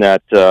imagine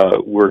that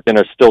we're going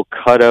to still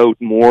cut out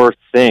more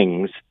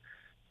things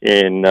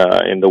in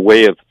the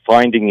way of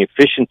finding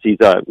efficiencies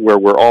where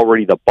we're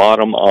already the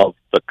bottom of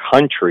the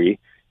country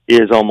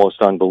is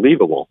almost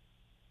unbelievable.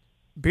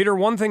 Peter,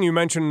 one thing you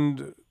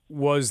mentioned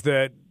was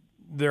that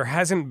there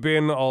hasn't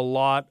been a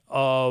lot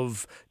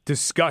of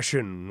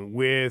discussion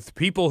with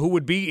people who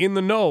would be in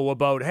the know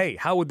about, hey,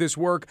 how would this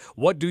work?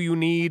 What do you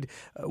need?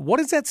 What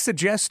does that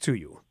suggest to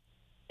you?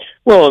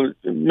 Well,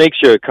 it makes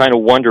you kind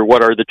of wonder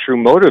what are the true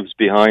motives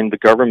behind the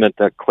government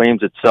that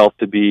claims itself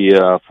to be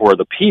for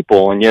the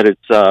people, and yet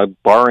it's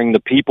barring the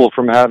people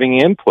from having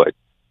input.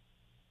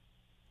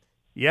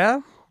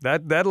 Yeah,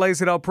 that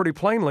lays it out pretty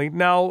plainly.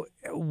 Now,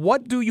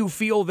 what do you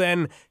feel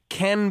then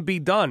can be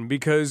done?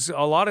 Because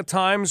a lot of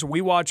times we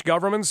watch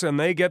governments and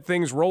they get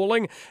things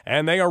rolling,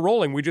 and they are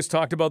rolling. We just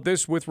talked about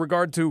this with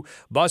regard to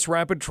bus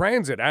rapid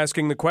transit,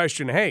 asking the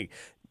question, hey,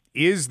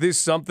 is this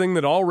something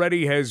that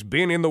already has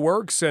been in the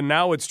works and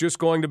now it's just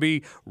going to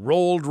be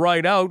rolled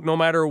right out no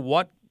matter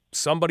what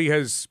somebody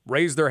has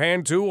raised their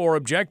hand to or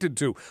objected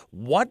to?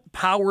 What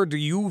power do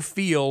you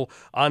feel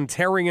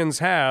Ontarians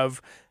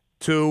have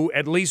to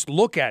at least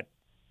look at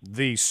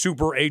the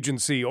super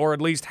agency or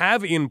at least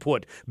have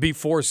input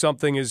before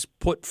something is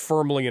put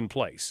firmly in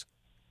place?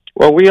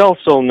 Well, we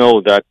also know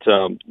that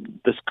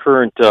this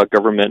current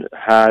government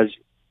has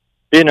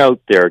been out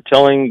there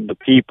telling the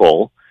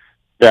people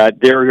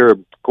that they're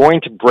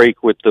going to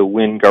break with the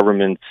Wynne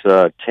government's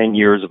 10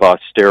 years of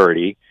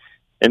austerity,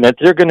 and that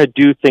they're going to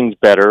do things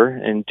better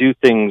and do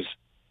things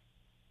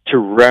to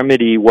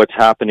remedy what's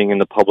happening in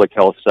the public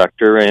health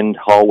sector and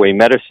hallway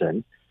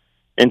medicine.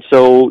 And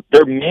so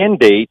their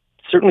mandate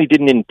certainly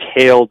didn't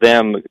entail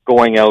them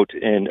going out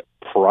and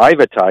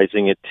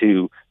privatizing it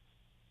to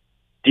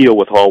deal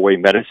with hallway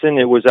medicine.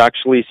 It was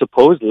actually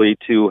supposedly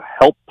to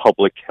help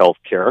public health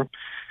care.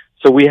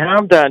 So we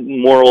have that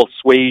moral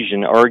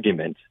suasion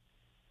argument.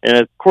 And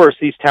of course,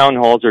 these town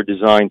halls are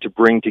designed to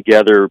bring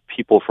together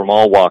people from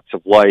all walks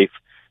of life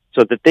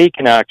so that they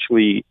can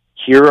actually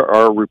hear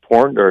our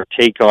report or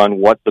take on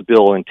what the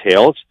bill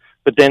entails,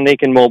 but then they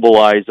can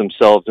mobilize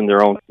themselves in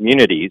their own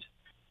communities.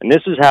 And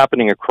this is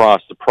happening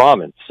across the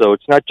province, so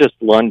it's not just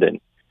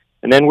London.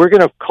 And then we're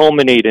going to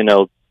culminate in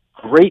a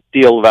great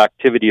deal of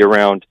activity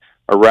around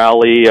a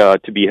rally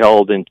to be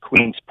held in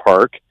Queen's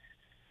Park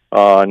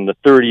on the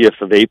 30th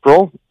of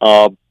April.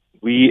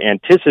 We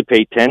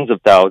anticipate tens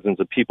of thousands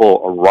of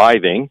people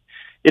arriving,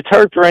 it's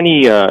hard for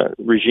any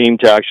regime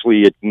to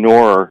actually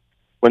ignore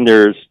when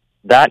there's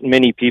that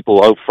many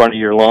people out front of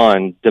your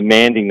lawn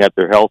demanding that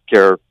their health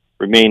care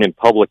remain in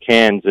public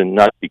hands and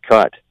not be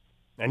cut.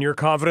 And you're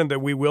confident that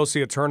we will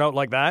see a turnout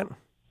like that?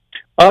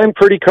 I'm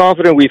pretty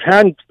confident. We've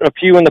had a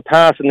few in the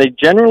past, and they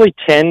generally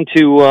tend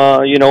to,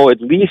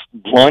 at least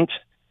blunt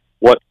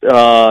what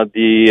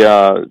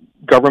the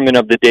government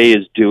of the day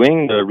is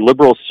doing. The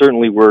Liberals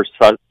certainly were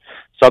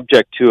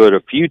subject to it a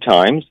few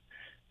times,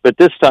 but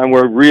this time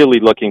we're really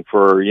looking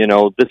for,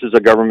 this is a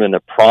government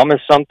that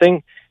promised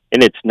something,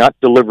 and it's not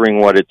delivering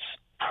what it's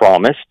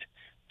promised.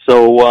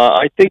 So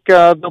I think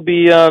they'll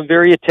be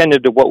very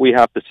attentive to what we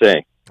have to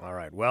say. All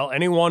right. Well,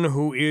 anyone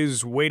who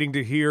is waiting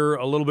to hear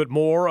a little bit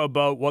more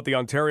about what the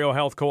Ontario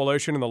Health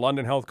Coalition and the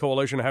London Health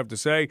Coalition have to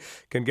say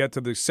can get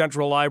to the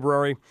Central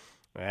Library.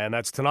 And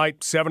that's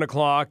tonight, 7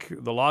 o'clock,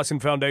 the Lawson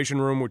Foundation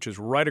Room, which is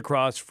right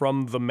across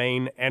from the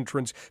main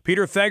entrance.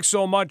 Peter, thanks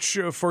so much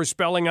for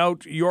spelling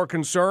out your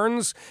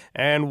concerns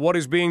and what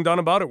is being done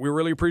about it. We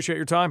really appreciate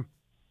your time.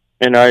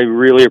 And I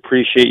really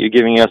appreciate you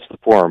giving us the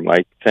forum,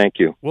 Mike. Thank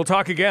you. We'll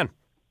talk again.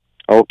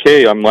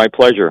 Okay, my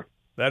pleasure.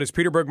 That is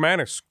Peter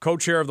Bergmanis,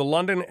 co-chair of the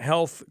London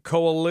Health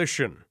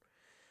Coalition.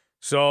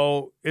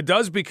 So it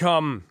does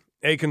become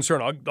a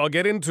concern. I'll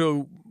get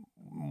into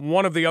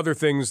one of the other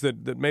things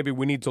that maybe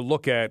we need to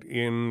look at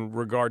in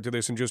regard to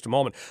this in just a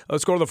moment.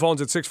 Let's go to the phones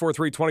at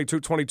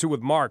 643-2222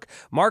 with Mark.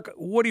 Mark,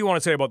 what do you want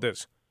to say about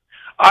this?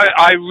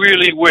 I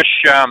really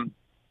wish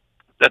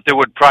that they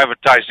would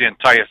privatize the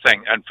entire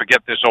thing and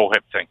forget this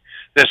OHIP thing.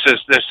 This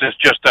is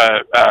just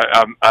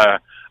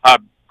a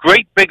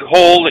great big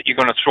hole that you're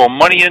going to throw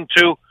money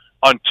into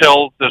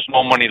until there's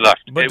no money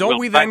left. But don't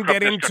we then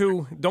get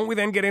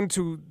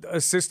into a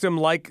system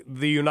like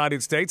the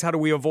United States? How do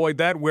we avoid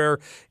that? Where,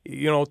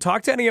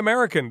 talk to any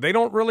American. They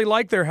don't really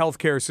like their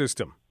healthcare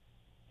system.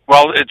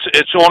 Well,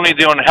 it's only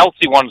the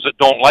unhealthy ones that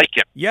don't like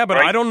it. Yeah, but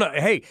right? I don't know.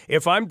 Hey,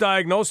 if I'm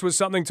diagnosed with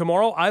something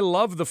tomorrow, I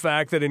love the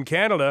fact that in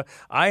Canada,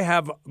 I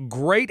have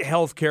great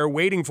health care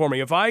waiting for me.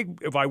 If I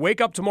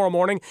wake up tomorrow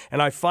morning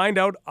and I find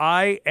out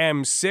I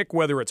am sick,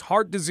 whether it's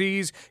heart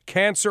disease,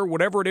 cancer,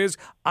 whatever it is,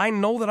 I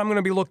know that I'm going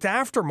to be looked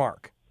after,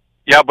 Mark.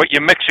 Yeah, but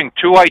you're mixing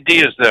two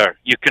ideas there.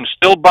 You can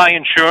still buy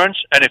insurance,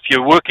 and if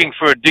you're working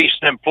for a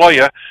decent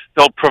employer,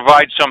 they'll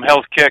provide some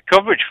health care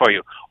coverage for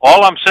you.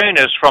 All I'm saying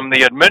is, from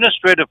the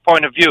administrative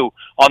point of view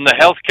on the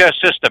healthcare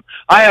system,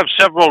 I have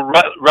several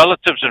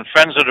relatives and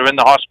friends that are in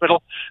the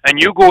hospital,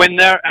 and you go in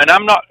there, and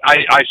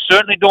I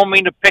certainly don't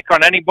mean to pick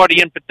on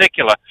anybody in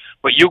particular,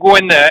 but you go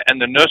in there, and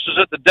the nurses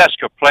at the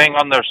desk are playing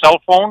on their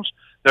cell phones.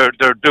 They're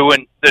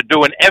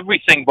doing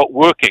everything but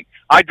working.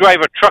 I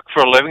drive a truck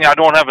for a living. I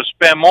don't have a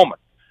spare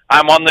moment.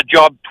 I'm on the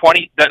job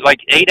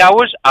 8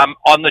 hours. I'm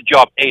on the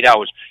job 8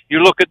 hours. You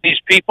look at these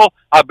people,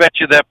 I bet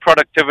you their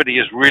productivity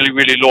is really,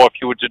 really low if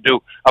you were to do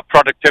a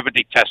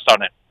productivity test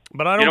on it.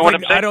 But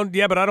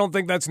I don't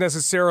think that's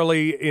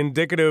necessarily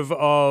indicative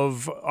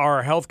of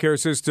our healthcare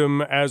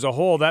system as a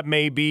whole. That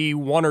may be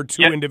one or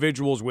two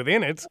individuals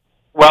within it.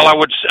 Well, I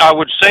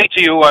would say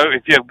to you,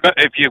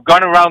 if you've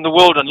gone around the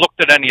world and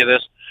looked at any of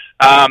this,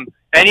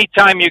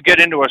 anytime you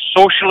get into a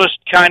socialist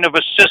kind of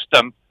a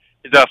system,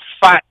 the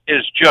fat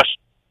is just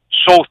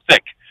so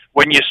thick.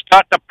 When you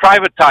start to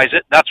privatize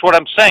it, that's what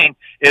I'm saying,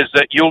 is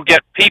that you'll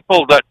get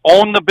people that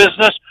own the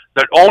business,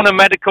 that own a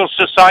medical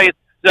society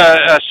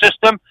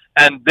system,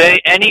 and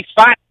any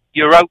fat,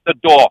 you're out the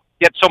door.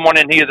 Get someone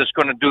in here that's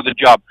going to do the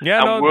job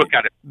work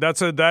at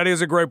it. That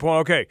is a great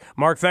point. Okay,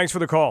 Mark, thanks for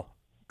the call.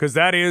 Because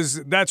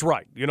that's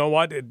right. You know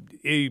what?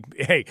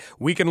 Hey,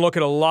 we can look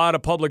at a lot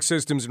of public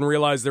systems and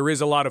realize there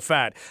is a lot of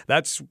fat.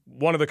 That's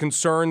one of the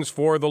concerns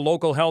for the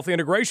local health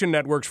integration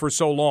networks for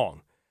so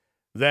long.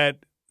 That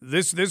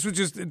this was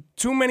just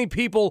too many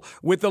people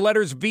with the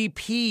letters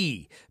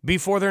VP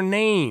before their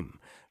name.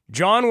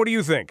 John, what do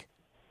you think?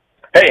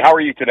 Hey, how are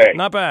you today?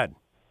 Not bad.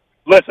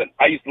 Listen,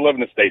 I used to live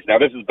in the States. Now,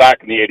 this is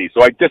back in the 80s,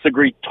 so I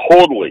disagree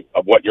totally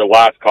of what your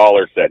last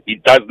caller said. He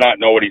does not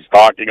know what he's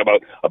talking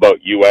about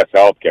U.S.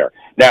 healthcare.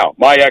 Now,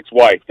 my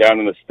ex-wife down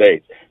in the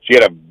States, she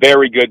had a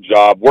very good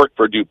job, worked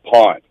for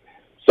DuPont.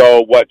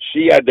 So what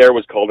she had there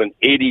was called an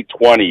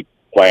 80-20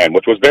 plan,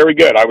 which was very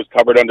good. I was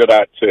covered under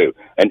that, too.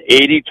 An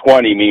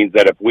 80-20 means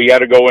that if we had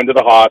to go into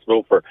the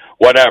hospital for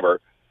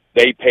whatever,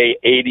 they pay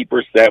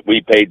 80%,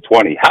 we paid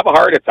 20%. Have a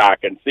heart attack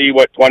and see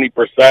what 20%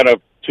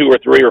 of $200,000 or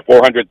 $300,000 or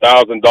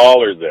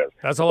 $400,000 is.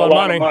 That's a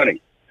lot of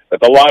money.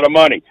 That's a lot of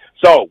money.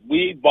 So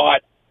we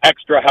bought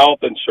extra health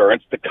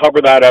insurance to cover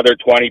that other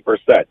 20%.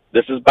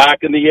 This is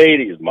back in the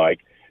 80s, Mike.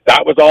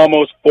 That was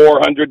almost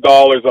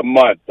 $400 a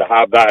month to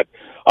have that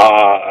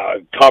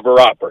cover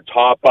up or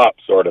top up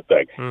sort of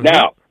thing. Mm-hmm.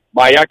 Now,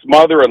 my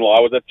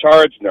ex-mother-in-law was a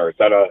charge nurse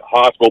at a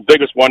hospital,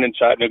 biggest one in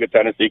Chattanooga,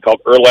 Tennessee,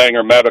 called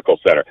Erlanger Medical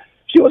Center.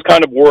 She was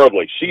kind of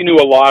worldly. She knew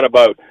a lot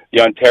about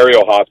the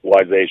Ontario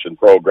hospitalization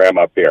program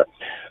up here.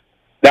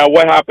 Now,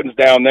 what happens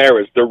down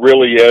there is there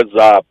really is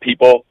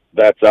people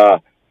that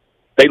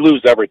they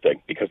lose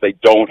everything because they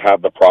don't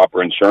have the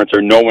proper insurance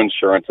or no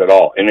insurance at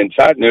all. And in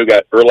Chattanooga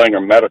at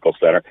Erlanger Medical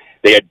Center,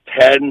 they had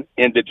 10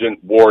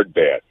 indigent ward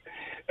beds.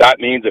 That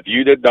means if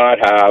you did not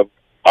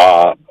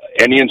have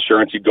any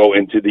insurance, you'd go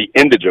into the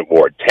indigent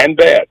ward, 10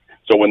 beds.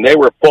 So when they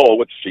were full,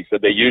 which she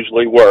said they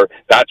usually were,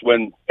 that's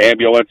when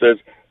ambulances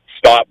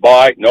stop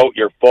by. No,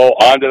 you're full.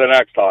 On to the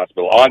next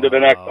hospital. On to the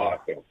next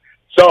hospital.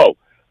 So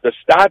the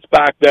stats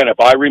back then, if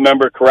I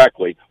remember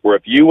correctly, were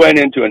if you went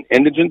into an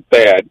indigent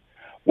bed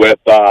with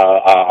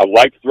a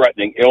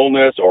life-threatening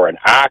illness or an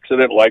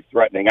accident,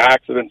 life-threatening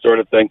accident sort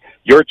of thing,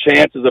 your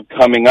chances of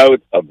coming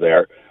out of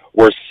there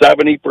were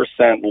 70%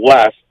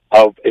 less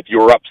of if you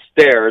were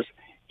upstairs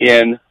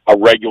in a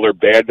regular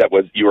bed that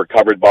was you were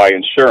covered by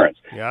insurance.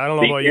 Yeah, I don't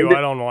know about you. I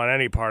don't want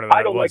any part of that.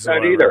 I don't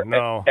whatsoever. like that either.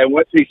 No. And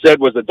what she said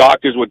was the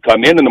doctors would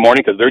come in the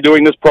morning because they're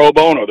doing this pro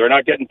bono. They're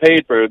not getting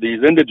paid for these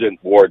indigent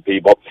ward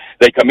people.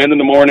 They come in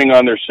the morning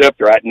on their shift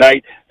or at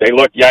night. They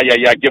look, yeah,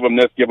 give them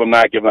this, give them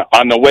that, give them that.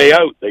 On the way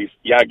out,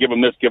 give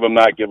them this, give them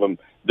that, give them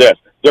this.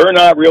 They're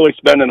not really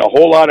spending a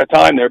whole lot of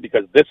time there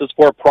because this is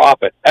for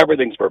profit.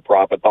 Everything's for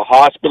profit. The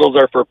hospitals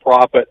are for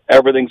profit.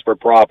 Everything's for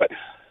profit.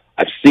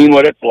 I've seen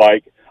what it's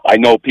like. I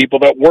know people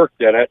that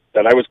worked in it,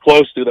 that I was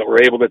close to, that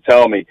were able to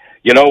tell me,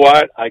 you know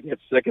what, I get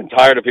sick and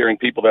tired of hearing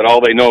people that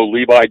all they know,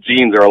 Levi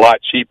jeans are a lot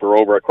cheaper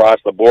over across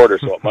the border,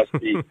 so it must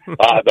be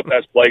the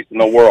best place in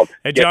the world.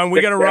 Hey, John, we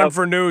got to run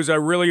for news. I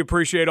really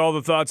appreciate all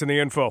the thoughts and the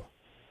info.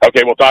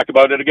 Okay, we'll talk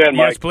about it again,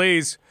 Mike. Yes,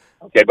 please.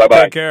 Okay,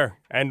 bye-bye. Take care.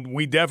 And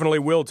we definitely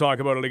will talk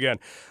about it again.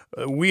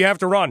 We have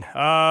to run.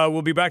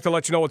 We'll be back to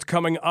let you know what's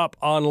coming up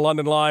on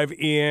London Live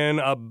in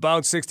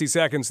about 60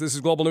 seconds. This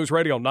is Global News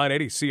Radio,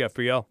 980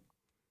 CFPL.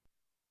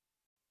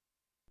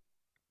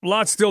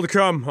 Lots still to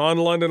come on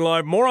London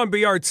Live. More on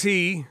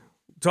BRT.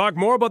 Talk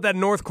more about that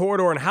North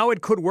Corridor and how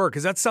it could work,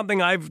 because that's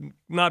something I've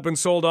not been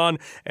sold on.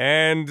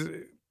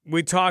 And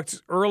we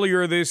talked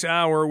earlier this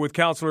hour with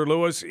Councillor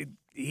Lewis.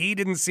 He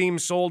didn't seem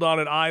sold on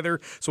it either.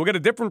 So we'll get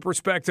a different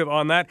perspective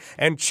on that.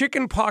 And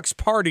chicken pox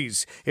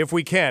parties, if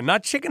we can.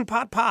 Not chicken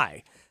pot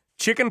pie.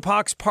 Chicken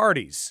pox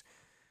parties.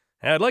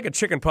 I'd like a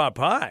chicken pot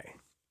pie.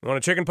 You want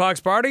a chicken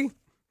pox party?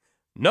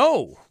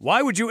 No.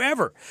 Why would you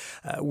ever?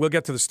 We'll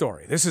get to the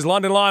story. This is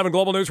London Live on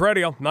Global News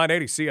Radio,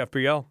 980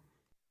 CFPL.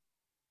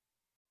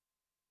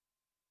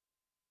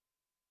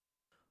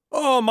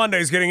 Oh,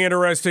 Monday's getting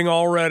interesting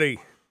already.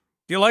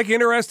 Do you like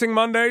interesting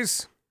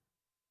Mondays?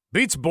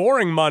 Beats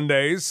boring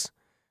Mondays.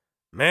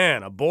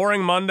 Man, a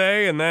boring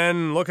Monday, and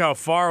then look how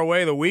far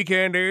away the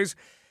weekend is.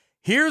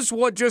 Here's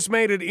what just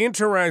made it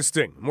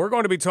interesting. We're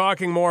going to be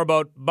talking more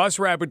about bus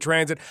rapid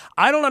transit.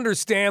 I don't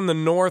understand the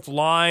North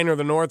Line or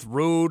the North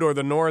Route or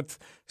the North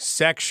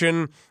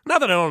section. Not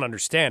that I don't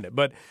understand it,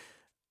 but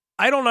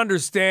I don't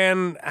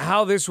understand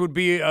how this would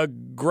be a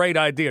great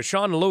idea.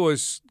 Sean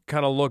Lewis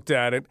kind of looked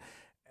at it,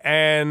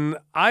 and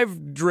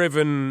I've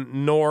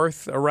driven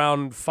north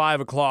around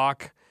 5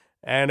 o'clock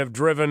and have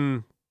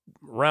driven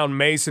around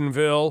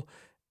Masonville,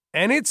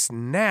 and it's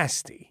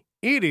nasty.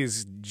 It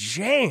is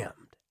jammed.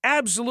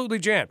 Absolutely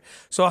jammed.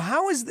 So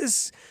how is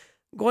this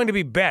going to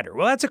be better?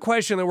 Well, that's a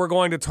question that we're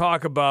going to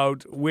talk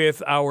about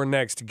with our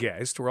next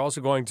guest. We're also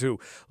going to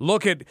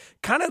look at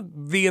kind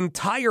of the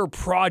entire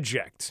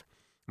project,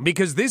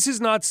 because this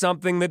is not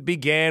something that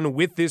began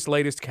with this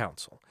latest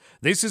council.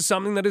 This is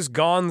something that has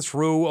gone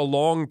through a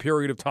long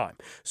period of time.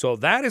 So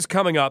that is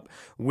coming up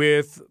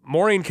with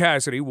Maureen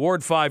Cassidy,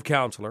 Ward 5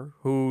 councillor,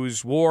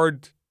 whose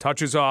ward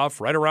touches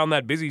off right around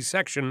that busy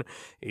section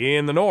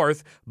in the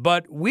north.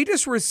 But we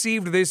just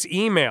received this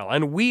email,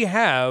 and we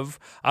have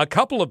a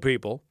couple of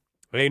people,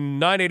 a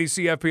 980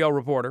 CFPL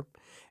reporter,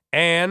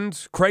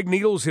 and Craig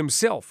Needles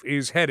himself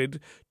is headed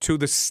to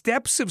the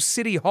steps of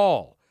City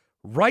Hall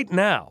right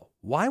now.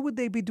 Why would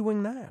they be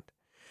doing that?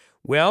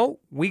 Well,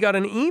 we got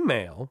an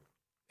email,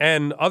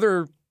 and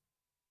other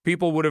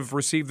people would have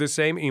received the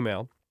same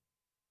email.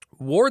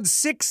 Ward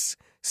 6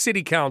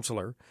 City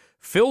Councilor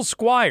Phil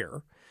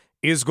Squire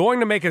is going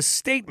to make a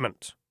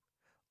statement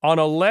on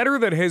a letter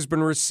that has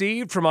been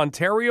received from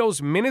Ontario's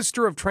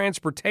Minister of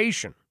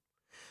Transportation,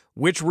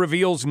 which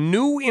reveals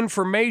new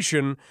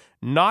information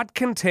not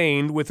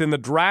contained within the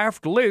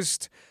draft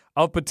list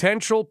of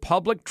potential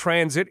public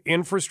transit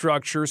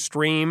infrastructure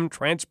stream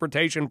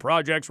transportation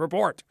projects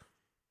report.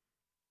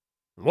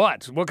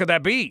 What could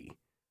that be?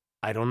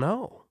 I don't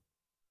know.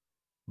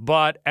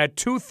 But at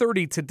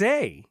 2:30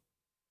 today,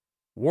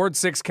 Ward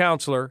 6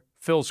 Councillor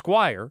Phil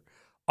Squire,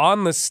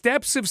 on the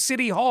steps of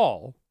City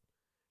Hall,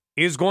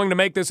 is going to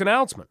make this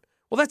announcement.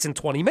 Well, that's in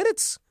 20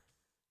 minutes.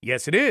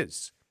 Yes, it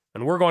is.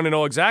 And we're going to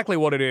know exactly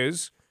what it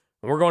is.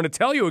 And we're going to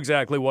tell you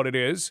exactly what it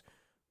is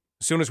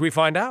as soon as we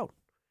find out.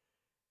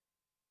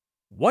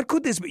 What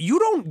could this be? You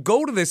don't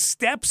go to the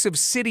steps of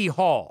City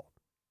Hall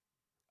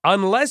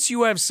unless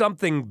you have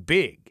something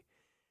big.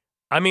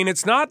 I mean,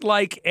 it's not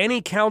like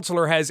any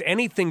councillor has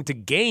anything to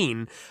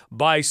gain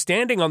by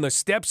standing on the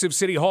steps of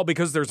City Hall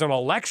because there's an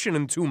election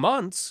in 2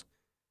 months.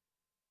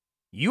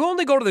 You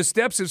only go to the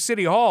steps of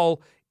City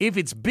Hall if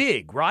it's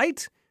big,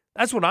 right?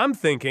 That's what I'm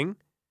thinking.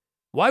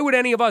 Why would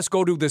any of us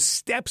go to the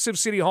steps of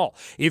City Hall?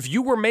 If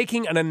you were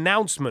making an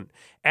announcement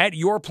at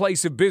your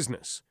place of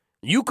business,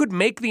 you could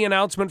make the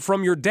announcement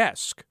from your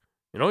desk.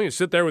 You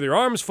sit there with your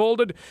arms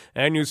folded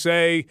and you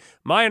say,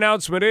 my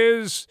announcement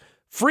is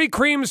free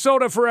cream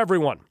soda for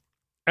everyone.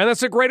 And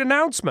that's a great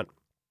announcement.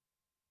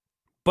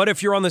 But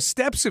if you're on the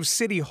steps of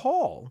City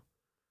Hall,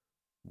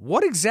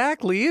 what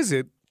exactly is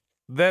it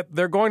that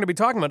they're going to be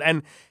talking about?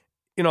 And,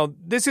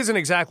 this isn't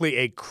exactly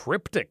a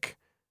cryptic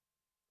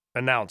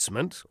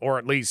announcement, or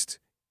at least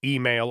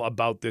email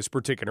about this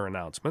particular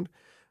announcement.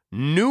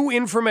 New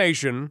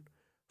information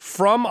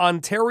from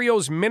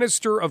Ontario's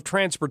Minister of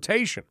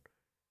Transportation.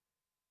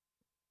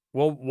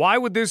 Well, why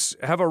would this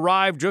have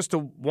arrived just to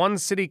one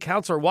city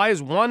councillor? Why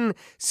is one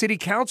city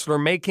councillor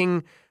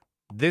making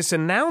this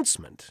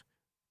announcement?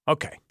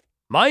 Okay,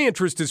 my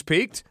interest is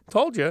piqued.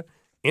 Told you,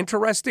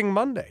 interesting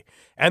Monday.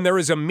 And there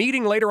is a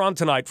meeting later on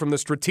tonight from the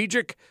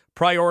Strategic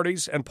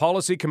Priorities and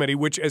Policy Committee,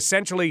 which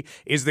essentially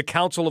is the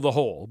council of the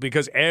whole,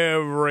 because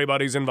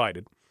everybody's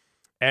invited.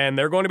 And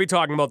they're going to be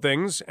talking about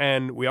things,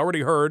 and we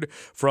already heard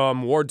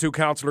from Ward 2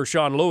 Councillor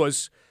Sean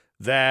Lewis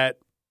that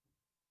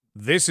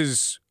this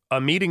is a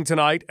meeting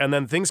tonight, and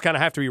then things kind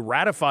of have to be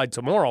ratified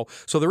tomorrow.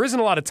 So there isn't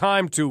a lot of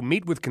time to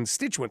meet with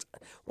constituents.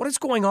 What is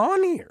going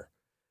on here?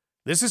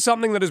 This is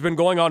something that has been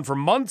going on for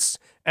months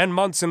and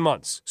months and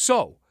months.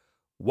 So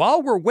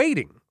while we're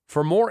waiting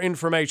for more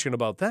information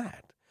about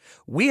that,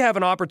 we have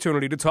an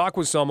opportunity to talk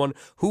with someone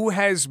who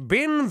has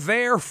been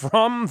there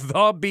from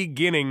the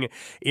beginning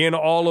in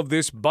all of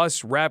this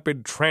bus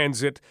rapid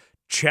transit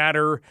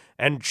chatter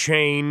and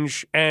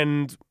change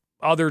and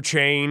other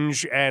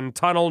change and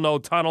tunnel, no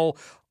tunnel,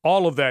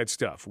 all of that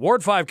stuff.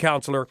 Ward 5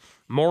 Councillor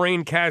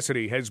Maureen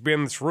Cassidy has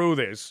been through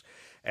this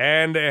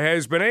and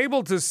has been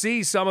able to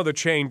see some of the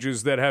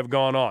changes that have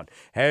gone on,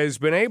 has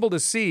been able to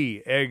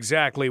see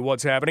exactly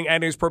what's happening,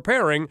 and is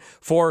preparing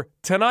for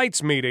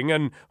tonight's meeting.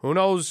 And who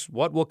knows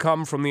what will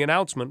come from the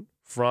announcement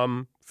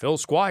from Phil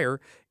Squire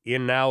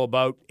in now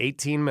about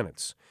 18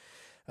 minutes.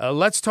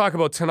 Let's talk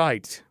about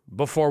tonight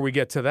before we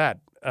get to that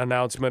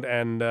announcement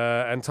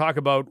and talk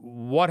about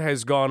what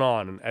has gone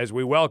on as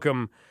we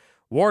welcome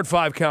Ward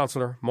 5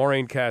 Councillor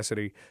Maureen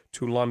Cassidy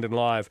to London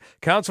Live.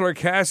 Councillor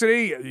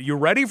Cassidy, you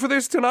ready for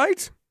this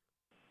tonight?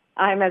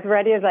 I'm as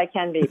ready as I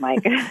can be,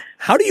 Mike.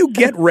 How do you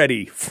get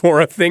ready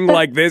for a thing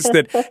like this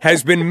that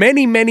has been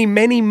many, many,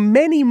 many,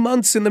 many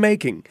months in the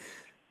making?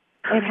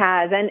 It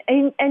has.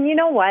 And you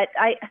know what?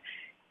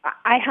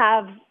 I'll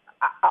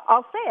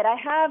say it. I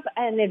have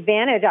an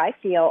advantage, I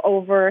feel,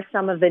 over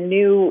some of the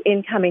new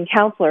incoming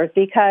councillors,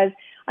 because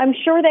I'm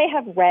sure they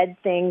have read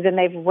things and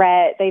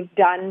they've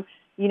done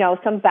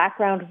some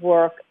background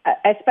work,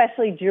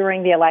 especially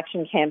during the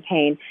election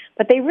campaign,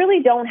 but they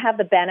really don't have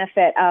the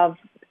benefit of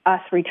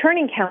us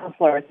returning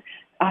councillors.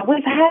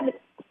 We've had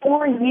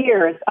 4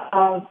 years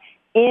of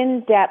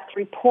in-depth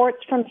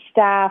reports from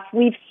staff.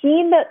 We've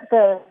seen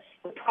the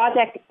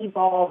project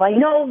evolve. I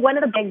know one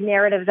of the big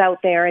narratives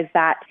out there is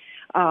that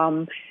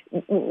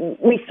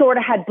we sort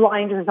of had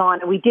blinders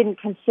on and we didn't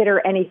consider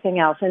anything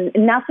else, and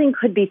nothing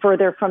could be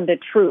further from the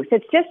truth.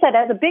 It's just that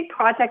as a big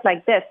project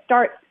like this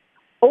starts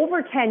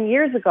over 10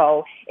 years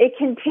ago, it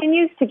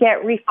continues to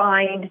get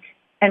refined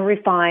and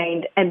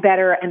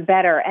better and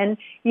better. And,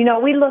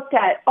 we looked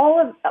at all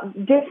of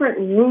different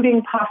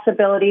routing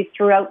possibilities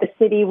throughout the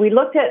city. We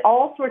looked at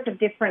all sorts of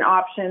different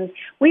options.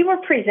 We were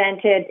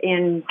presented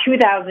in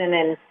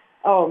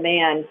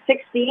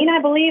 2016, I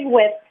believe,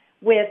 with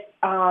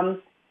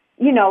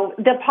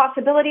the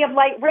possibility of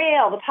light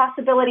rail, the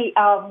possibility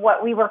of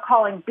what we were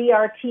calling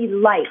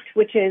BRT Light,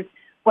 which is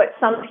what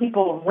some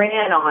people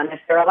ran on as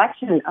their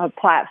election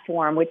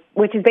platform,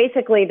 which is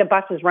basically the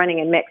buses running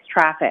in mixed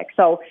traffic,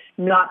 so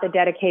not the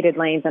dedicated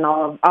lanes and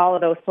all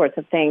of those sorts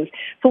of things.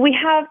 So we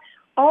have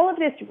all of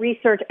this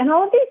research and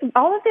all of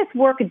this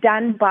work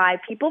done by,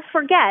 people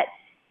forget,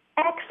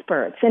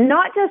 experts, and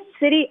not just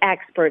city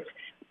experts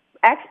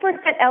at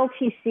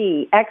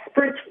LTC,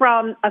 experts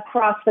from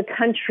across the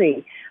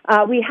country.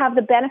 We have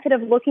the benefit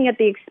of looking at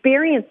the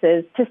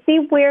experiences to see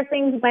where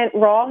things went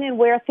wrong and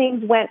where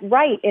things went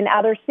right in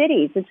other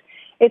cities.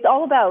 It's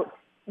all about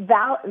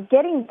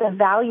getting the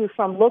value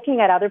from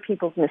looking at other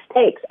people's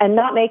mistakes and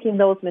not making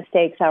those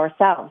mistakes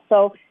ourselves.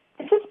 So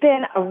this has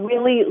been a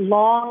really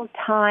long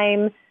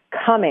time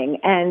coming,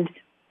 and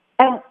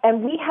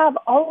we have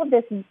all of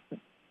this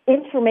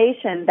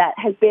information that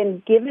has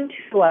been given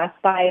to us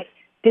by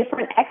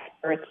different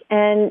experts,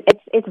 and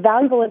it's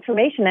valuable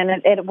information, and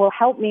it will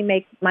help me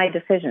make my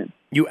decision.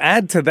 You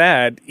add to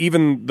that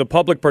even the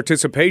public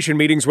participation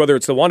meetings, whether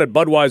it's the one at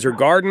Budweiser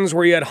Gardens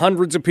where you had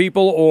hundreds of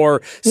people,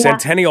 or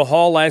Centennial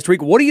Hall last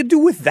week. What do you do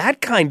with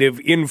that kind of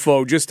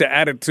info just to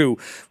add it to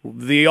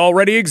the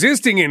already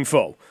existing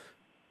info?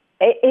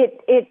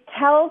 It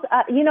tells,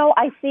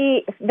 I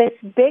see this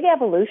big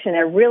evolution.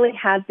 There really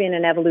has been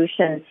an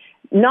evolution,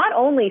 not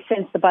only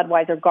since the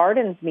Budweiser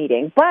Gardens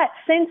meeting, but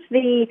since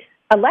the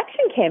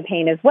election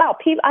campaign as well.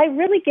 I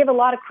really give a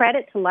lot of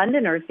credit to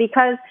Londoners,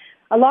 because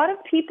a lot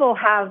of people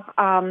have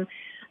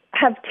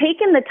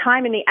taken the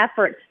time and the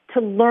effort to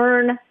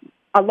learn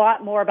a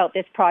lot more about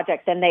this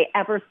project than they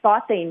ever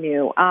thought they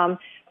knew.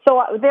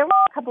 So there were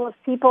a couple of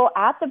people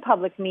at the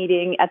public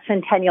meeting at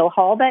Centennial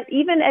Hall that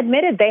even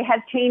admitted they had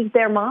changed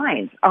their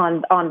minds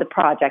on the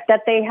project,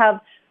 that they have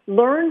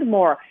learned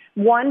more.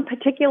 One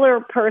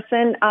particular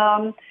person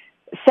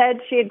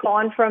said she had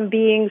gone from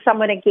being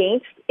someone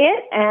against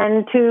it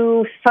and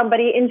to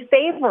somebody in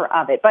favor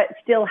of it, but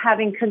still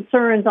having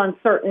concerns on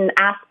certain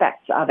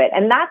aspects of it.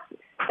 And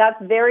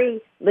that's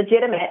very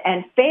legitimate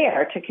and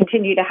fair to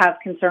continue to have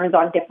concerns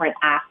on different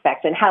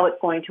aspects and how it's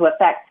going to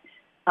affect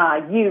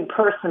you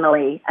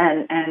personally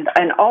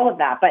and all of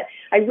that. But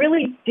I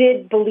really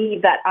did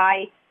believe that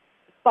I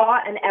saw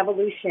an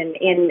evolution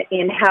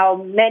in how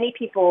many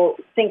people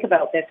think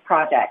about this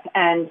project.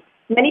 And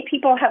many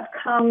people have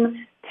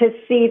come to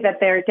see that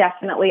there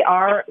definitely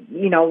are,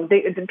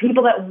 the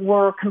people that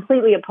were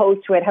completely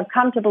opposed to it have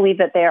come to believe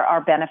that there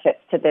are benefits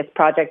to this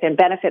project and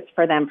benefits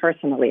for them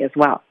personally as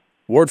well.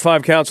 Ward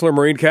 5 Councillor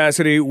Maureen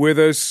Cassidy with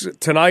us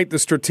tonight. The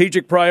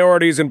Strategic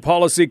Priorities and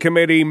Policy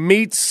Committee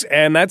meets,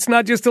 and that's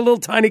not just a little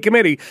tiny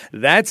committee.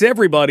 That's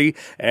everybody.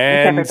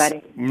 And it's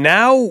everybody.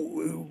 Now,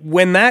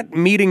 when that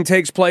meeting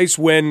takes place,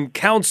 when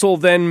council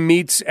then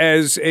meets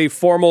as a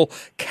formal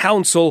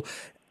council,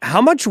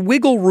 how much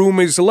wiggle room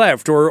is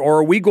left, or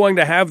are we going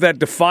to have that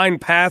defined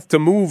path to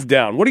move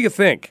down? What do you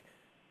think?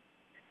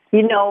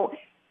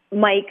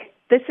 Mike,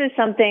 this is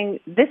something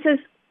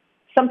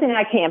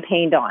I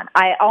campaigned on.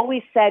 I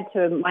always said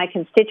to my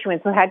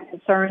constituents who had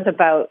concerns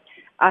about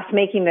us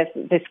making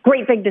this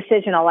great big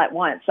decision all at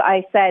once,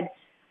 I said,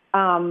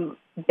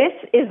 this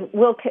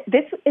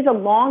is a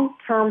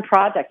long-term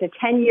project, a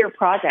 10-year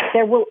project.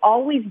 There will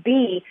always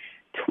be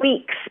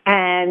tweaks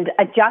and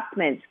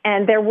adjustments,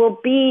 and there will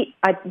be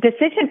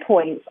decision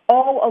points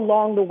all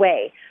along the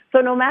way. So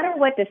no matter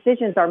what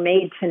decisions are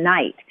made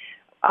tonight,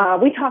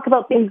 we talk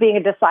about things being a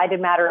decided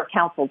matter of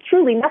council.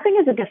 Truly, nothing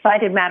is a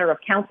decided matter of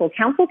council.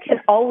 Council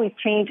can always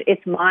change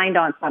its mind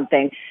on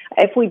something.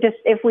 If we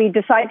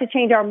decide to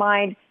change our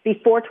mind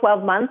before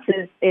 12 months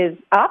is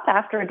up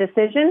after a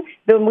decision,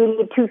 then we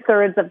need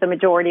 2/3 of the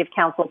majority of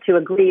council to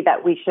agree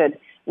that we should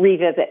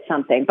revisit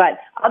something. But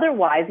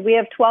otherwise, we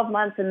have 12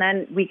 months and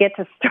then we get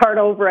to start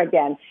over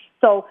again.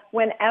 So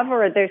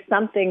whenever there's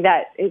something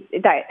that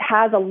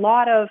has a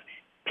lot of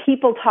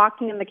people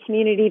talking in the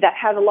community, that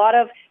has a lot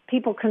of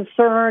people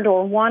concerned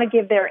or want to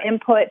give their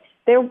input,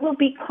 there will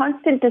be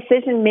constant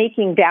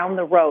decision-making down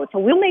the road. So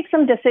we'll make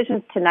some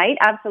decisions tonight,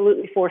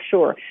 absolutely, for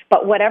sure.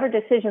 But whatever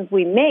decisions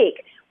we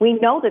make, we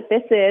know that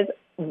this is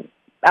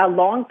a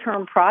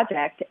long-term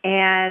project,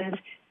 and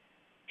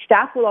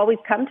staff will always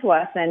come to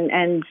us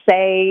and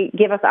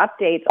give us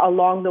updates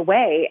along the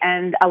way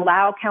and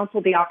allow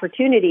council the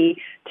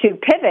opportunity to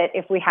pivot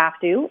if we have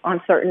to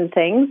on certain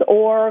things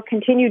or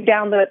continue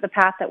down the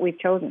path that we've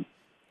chosen.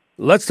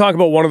 Let's talk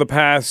about one of the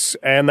paths,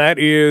 and that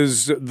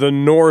is the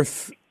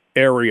north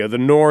area, the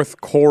north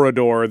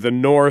corridor, the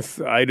north.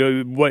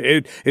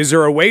 Is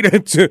there a way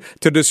to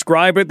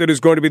describe it that is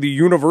going to be the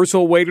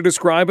universal way to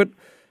describe it?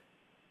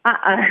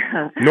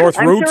 North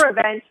route?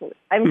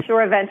 I'm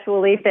sure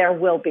eventually there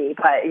will be,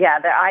 but yeah,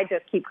 I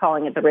just keep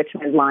calling it the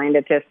Richmond line.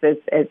 It just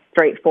is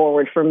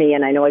straightforward for me,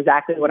 and I know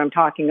exactly what I'm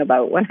talking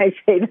about when I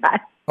say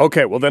that.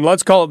 Okay, well then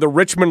let's call it the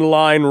Richmond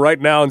line right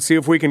now and see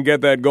if we can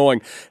get that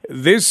going.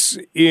 This,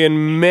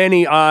 in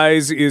many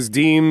eyes, is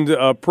deemed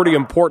a pretty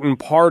important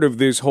part of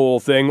this whole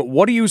thing.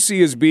 What do you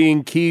see as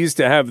being keys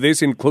to have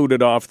this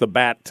included off the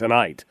bat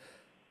tonight?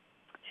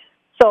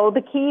 So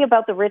the key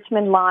about the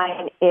Richmond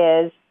line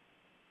is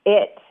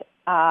it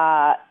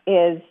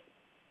is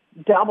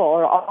double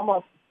or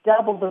almost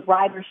double the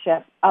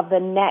ridership of the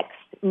next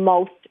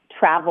most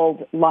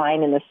traveled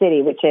line in the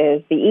city, which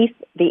is the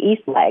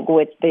east leg,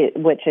 which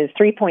is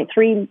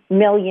 3.3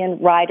 million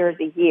riders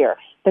a year.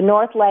 The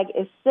north leg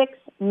is 6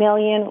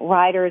 million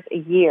riders a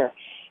year.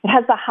 It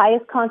has the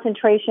highest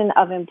concentration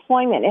of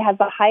employment. It has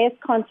the highest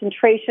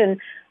concentration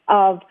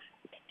of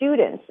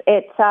students.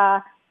 It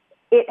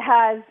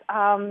has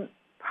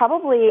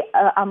probably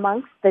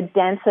amongst the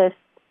densest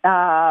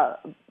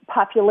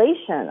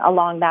population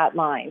along that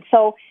line.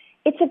 So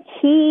it's a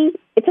key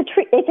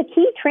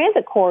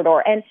transit corridor.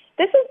 And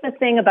this is the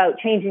thing about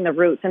changing the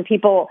routes. And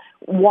people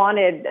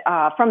wanted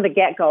from the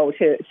get-go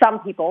some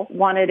people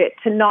wanted it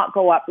to not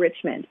go up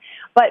Richmond.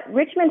 But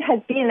Richmond has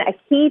been a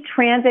key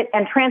transit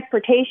and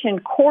transportation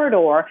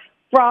corridor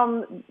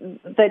from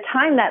the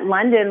time that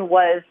London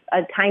was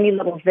a tiny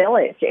little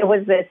village. It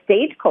was the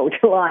stagecoach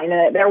line.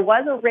 There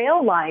was a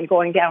rail line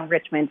going down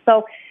Richmond.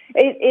 So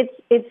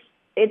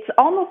it's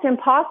almost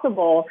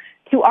impossible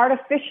to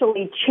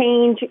artificially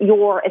change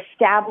your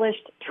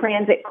established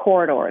transit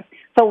corridors.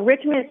 So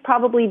Richmond is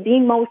probably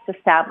the most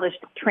established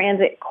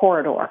transit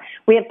corridor.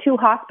 We have 2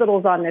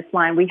 hospitals on this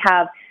line. We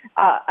have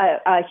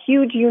a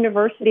huge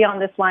university on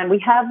this line. We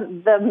have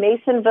the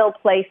Masonville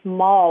Place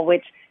Mall,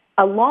 which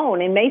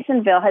alone in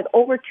Masonville has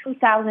over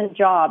 2,000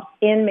 jobs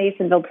in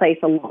Masonville Place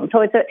alone. So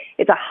it's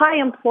a high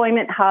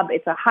employment hub.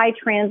 It's a high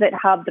transit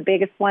hub, the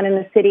biggest one in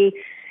the city.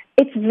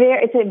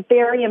 It's a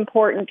very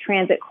important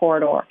transit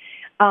corridor.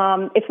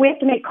 If we have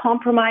to make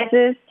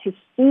compromises to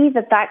see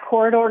that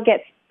corridor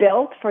gets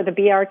built for the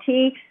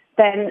BRT,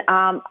 then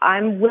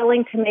I'm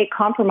willing to make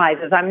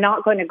compromises. I'm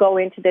not going to go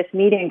into this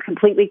meeting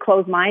completely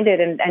closed-minded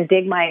and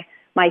dig my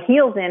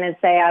heels in and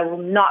say I will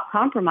not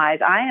compromise.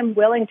 I am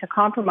willing to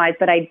compromise,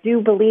 but I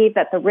do believe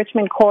that the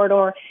Richmond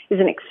corridor is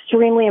an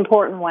extremely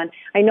important one.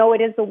 I know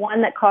it is the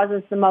one that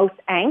causes the most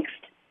angst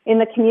in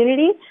the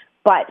community,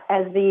 but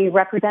as the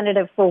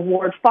representative for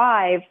Ward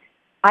 5,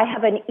 I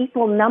have an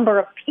equal number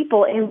of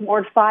people in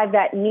Ward 5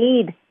 that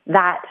need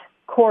that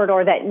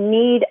corridor, that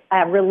need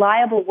a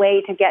reliable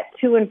way to get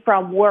to and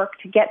from work,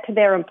 to get to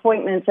their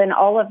appointments and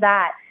all of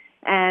that.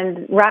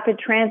 And rapid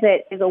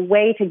transit is a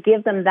way to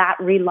give them that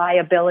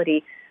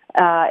reliability.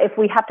 If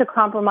we have to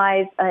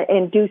compromise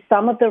and do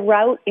some of the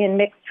route in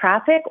mixed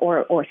traffic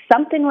or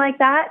something like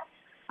that,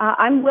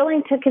 I'm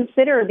willing to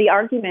consider the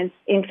arguments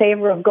in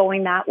favor of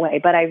going that way.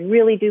 But I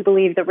really do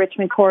believe the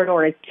Richmond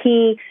corridor is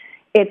key.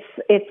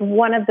 It's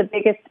one of the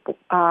biggest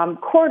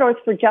corridors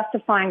for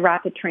justifying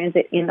rapid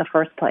transit in the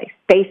first place,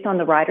 based on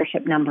the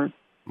ridership numbers.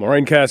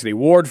 Maureen Cassidy,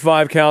 Ward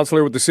 5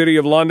 councillor with the City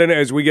of London,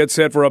 as we get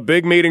set for a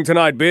big meeting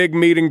tonight, big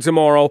meeting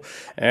tomorrow,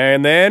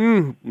 and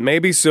then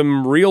maybe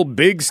some real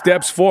big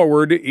steps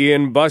forward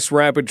in bus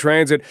rapid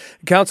transit.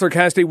 Councillor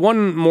Cassidy,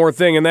 one more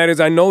thing, and that is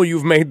I know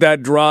you've made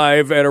that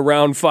drive at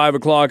around 5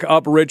 o'clock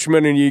up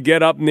Richmond, and you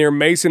get up near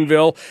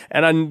Masonville,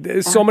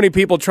 and so many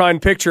people try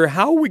and picture,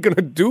 how are we going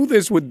to do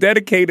this with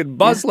dedicated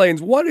bus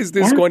lanes? What is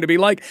this going to be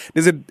like?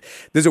 Does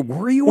it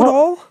worry you at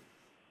all?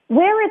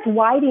 Where it's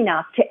wide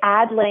enough to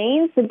add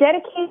lanes, the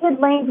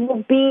dedicated lanes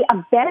will be a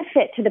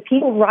benefit to the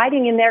people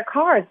riding in their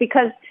cars,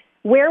 because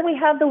where we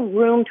have the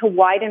room to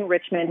widen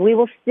Richmond, we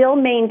will still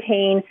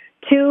maintain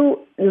 2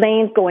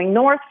 lanes going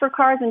north for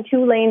cars and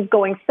 2 lanes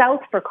going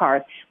south for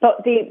cars.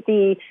 But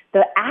the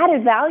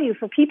added value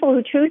for people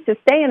who choose to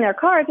stay in their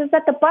cars is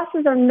that the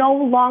buses are no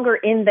longer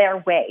in their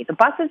way. The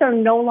buses are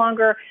no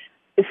longer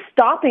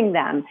stopping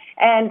them.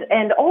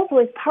 And also,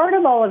 as part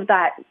of all of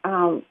that,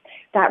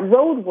 that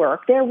road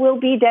work, there will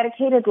be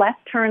dedicated left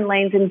turn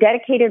lanes and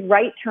dedicated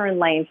right turn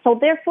lanes. So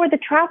therefore, the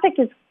traffic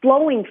is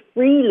flowing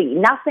freely.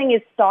 Nothing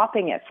is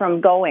stopping it from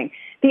going.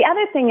 The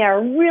other thing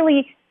there,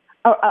 really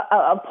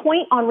a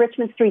point on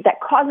Richmond Street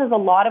that causes a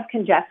lot of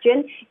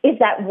congestion is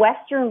that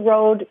Western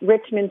Road,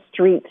 Richmond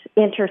Street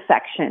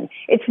intersection.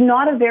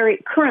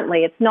 Currently,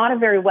 it's not a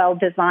very well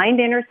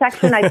designed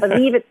intersection. I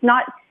believe it's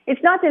not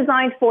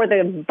designed for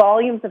the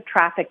volumes of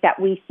traffic that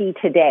we see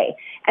today.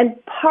 And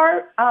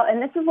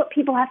and this is what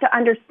people have to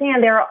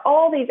understand, there are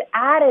all these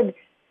added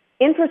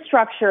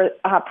infrastructure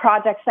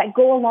projects that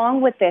go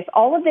along with this,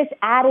 all of this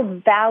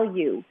added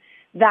value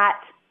that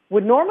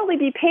would normally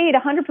be paid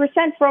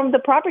 100% from the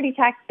property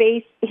tax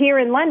base here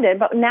in London,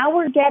 but now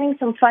we're getting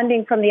some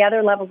funding from the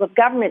other levels of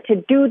government to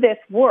do this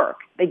work.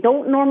 They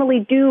don't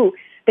normally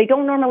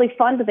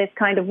fund this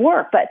kind of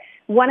work, but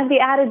one of the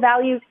added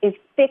values is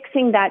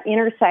fixing that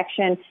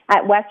intersection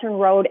at Western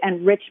Road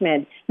and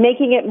Richmond,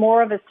 making it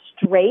more of a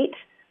straight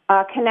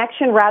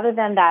connection rather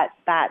than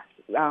that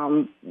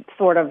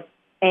sort of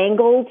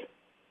angled,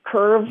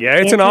 curved. Yeah,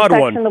 it's an odd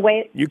one.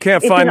 You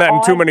can't find that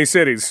in too many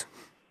cities.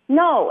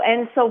 No,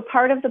 and so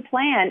part of the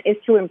plan is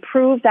to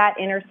improve that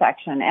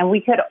intersection, and we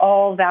could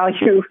all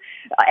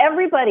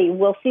everybody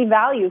will see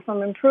value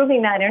from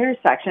improving that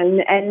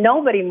intersection, and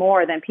nobody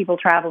more than people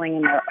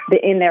traveling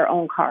in their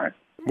own cars.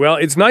 Well,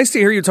 it's nice to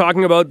hear you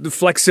talking about the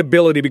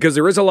flexibility, because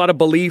there is a lot of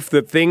belief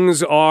that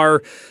things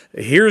are,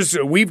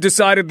 we've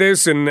decided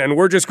this and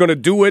we're just going to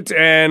do it,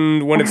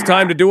 and when it's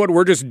time to do it,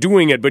 we're just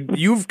doing it. But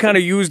you've kind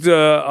of used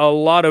a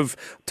lot of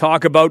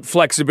talk about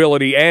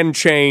flexibility and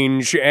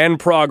change and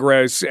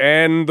progress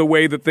and the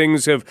way that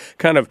things have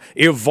kind of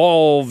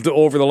evolved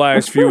over the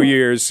last few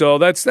years. So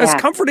that's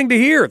comforting to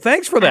hear.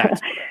 Thanks for that.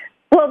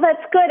 Well,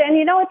 that's good. And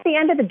at the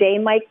end of the day,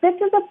 Mike, this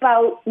is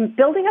about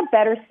building a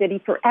better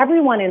city for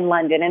everyone in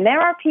London. And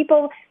there are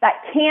people that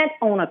can't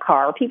own a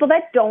car, people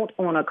that don't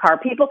own a car.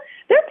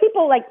 There are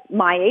people like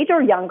my age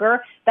or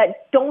younger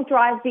that don't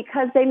drive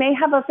because they may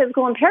have a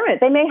physical impairment.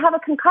 They may have a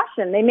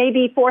concussion. They may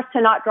be forced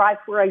to not drive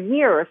for a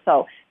year or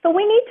so. So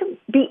we need to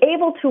be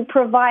able to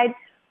provide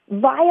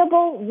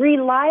viable,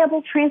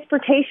 reliable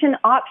transportation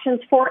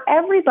options for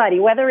everybody,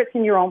 whether it's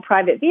in your own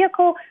private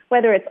vehicle,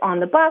 whether it's on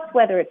the bus,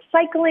 whether it's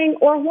cycling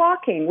or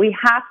walking. We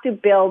have to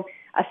build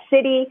a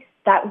city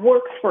that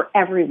works for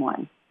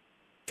everyone.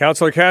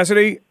 Councillor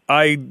Cassidy,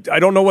 I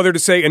don't know whether to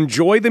say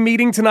enjoy the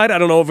meeting tonight. I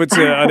don't know if it's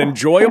an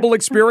enjoyable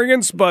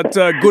experience, but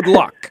good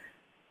luck.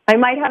 I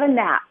might have a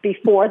nap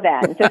before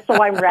then, just so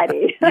I'm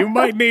ready. You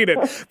might need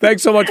it.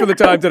 Thanks so much for the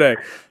time today.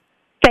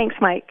 Thanks,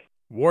 Mike.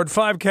 Ward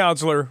 5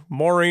 councillor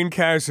Maureen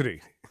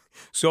Cassidy.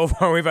 So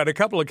far, we've had a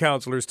couple of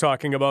councillors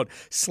talking about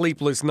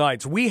sleepless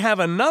nights. We have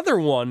another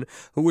one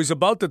who is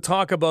about to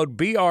talk about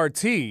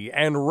BRT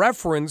and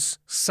reference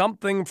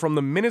something from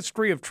the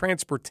Ministry of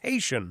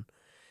Transportation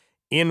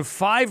in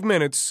 5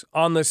 minutes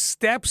on the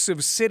steps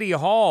of City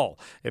Hall.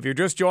 If you're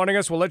just joining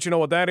us, we'll let you know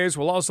what that is.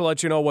 We'll also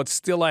let you know what's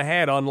still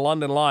ahead on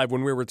London Live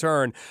when we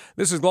return.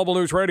 This is Global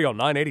News Radio,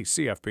 980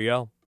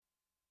 CFPL.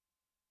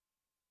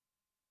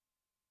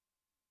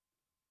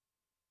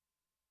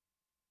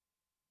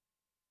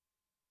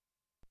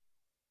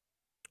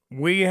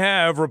 We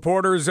have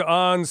reporters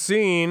on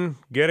scene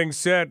getting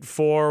set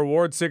for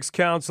Ward 6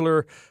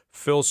 Councillor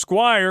Phil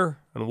Squire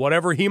and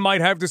whatever he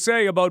might have to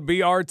say about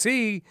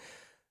BRT.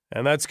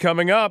 And that's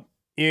coming up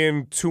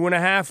in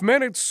 2.5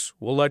 minutes.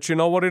 We'll let you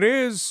know what it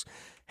is.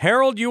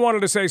 Harold, you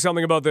wanted to say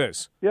something about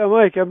this. Yeah,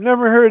 Mike, I've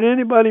never heard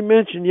anybody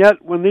mention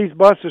yet when these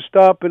buses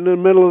stop in the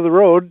middle of the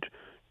road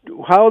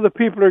how the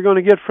people are going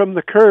to get from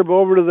the curb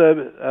over to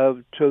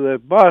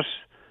the bus,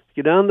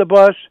 get on the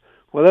bus,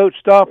 without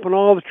stopping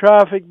all the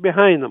traffic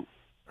behind them.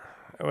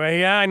 Well,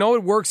 yeah, I know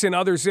it works in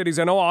other cities.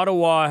 I know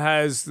Ottawa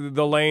has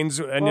the lanes,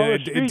 and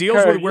it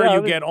deals cars, with where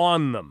you get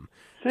on them.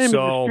 Same as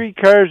the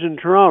streetcars in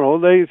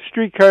Toronto.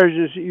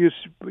 Streetcars, you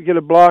get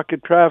a block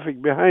of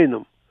traffic behind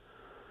them.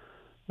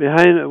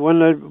 When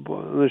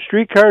the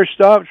streetcar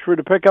stops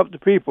to pick up the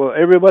people,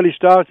 everybody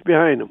stops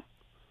behind them.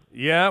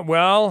 Yeah,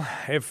 well,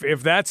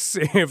 if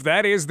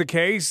that is the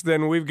case,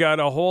 then we've got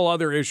a whole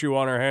other issue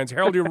on our hands.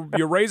 Harold,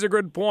 you raise a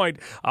good point.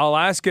 I'll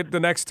ask it the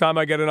next time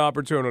I get an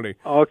opportunity.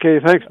 Okay,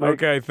 thanks, Mike.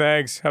 Okay,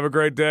 thanks. Have a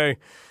great day.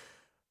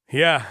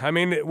 Yeah, I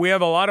mean, we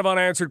have a lot of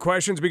unanswered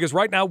questions because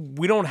right now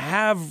we don't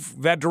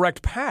have that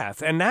direct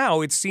path. And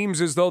now it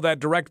seems as though that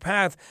direct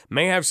path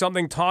may have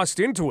something tossed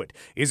into it.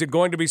 Is it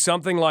going to be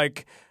something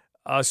like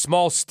a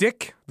small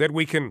stick that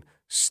we can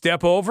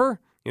step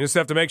over? You just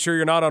have to make sure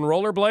you're not on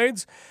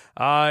rollerblades.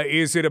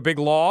 Is it a big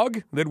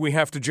log that we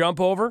have to jump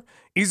over?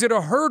 Is it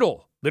a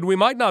hurdle that we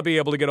might not be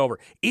able to get over?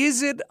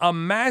 Is it a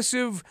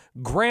massive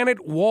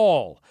granite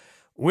wall?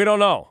 We don't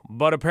know,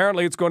 but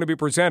apparently it's going to be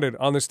presented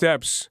on the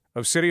steps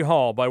of City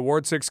Hall by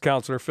Ward 6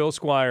 Councillor Phil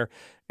Squire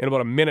in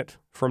about a minute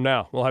from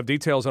now. We'll have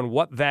details on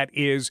what that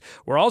is.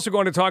 We're also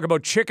going to talk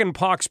about chicken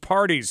pox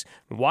parties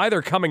and why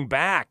they're coming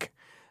back.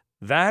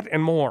 That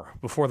and more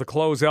before the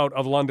closeout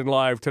of London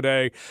Live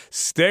today.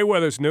 Stay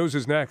with us. News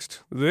is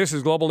next. This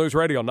is Global News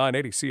Radio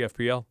 980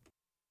 CFPL.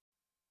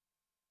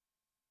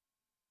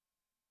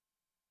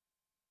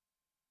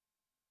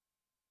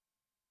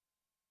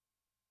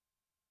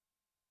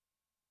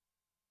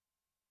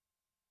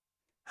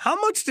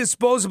 How much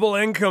disposable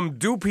income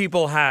do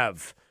people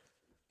have?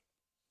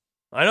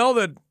 I know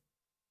that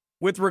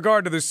with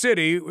regard to the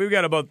city, we've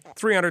got about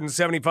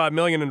 $375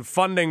 million in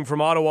funding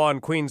from Ottawa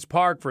and Queen's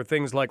Park for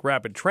things like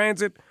rapid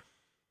transit.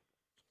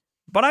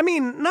 But I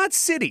mean, not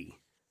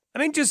city. I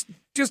mean, just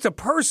a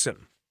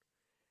person.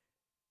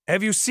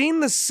 Have you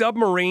seen the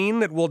submarine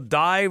that will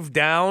dive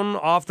down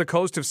off the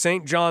coast of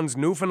St. John's,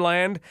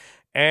 Newfoundland,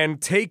 and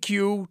take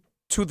you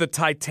to the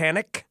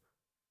Titanic?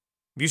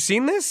 Have you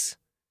seen this?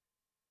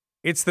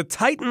 It's the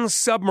Titan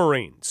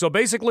submarine. So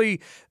basically,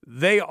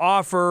 they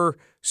offer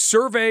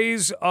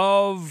surveys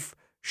of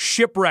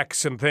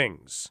shipwrecks and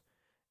things.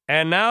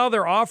 And now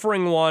they're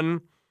offering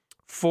one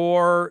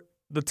for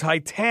the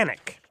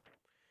Titanic.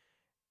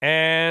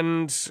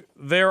 And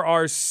there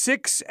are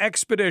 6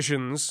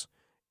 expeditions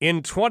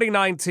in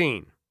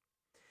 2019.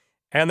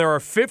 And there are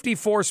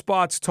 54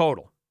 spots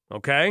total.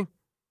 Okay?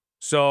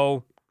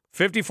 So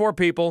 54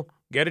 people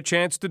get a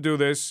chance to do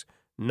this.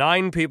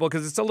 9 people,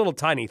 because it's a little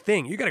tiny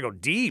thing. You got to go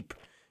deep.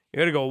 You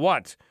got to go,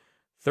 what?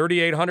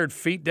 3,800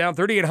 feet down,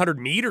 3,800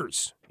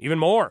 meters, even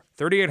more,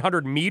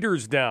 3,800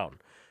 meters down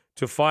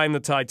to find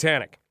the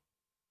Titanic.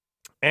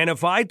 And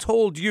if I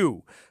told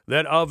you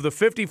that of the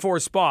 54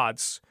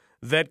 spots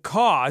that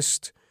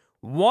cost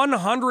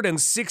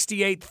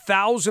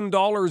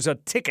 $168,000 a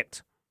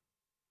ticket,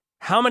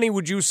 how many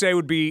would you say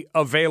would be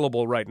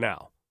available right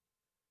now?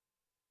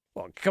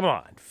 Well, come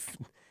on.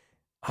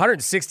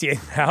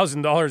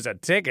 $168,000 a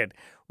ticket.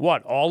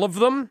 What, all of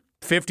them?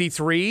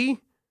 53?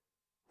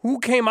 Who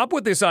came up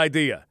with this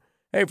idea?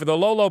 Hey, for the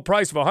low, low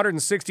price of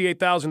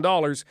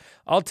 $168,000,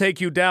 I'll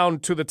take you down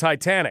to the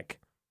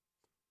Titanic.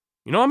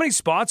 You know how many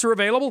spots are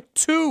available?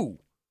 2.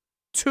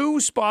 2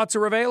 spots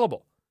are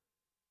available.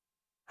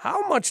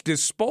 How much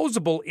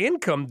disposable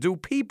income do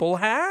people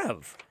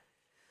have?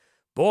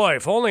 Boy,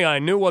 if only I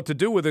knew what to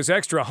do with this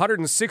extra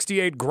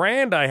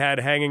 $168,000 I had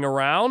hanging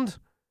around.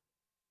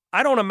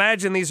 I don't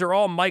imagine these are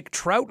all Mike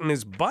Trout and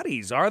his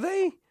buddies, are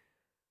they?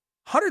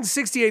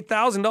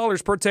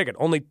 $168,000 per ticket.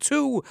 Only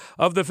 2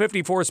 of the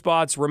 54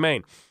 spots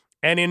remain.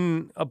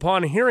 And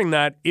upon hearing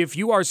that, if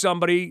you are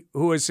somebody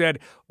who has said,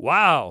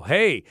 wow,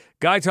 hey,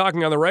 guy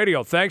talking on the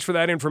radio, thanks for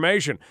that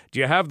information. Do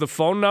you have the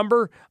phone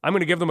number? I'm going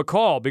to give them a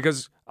call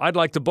because I'd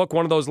like to book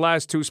one of those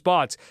last 2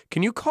 spots.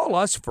 Can you call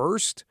us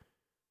first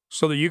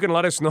so that you can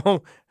let us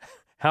know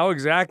how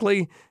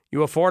exactly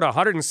you afford a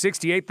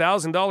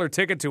 $168,000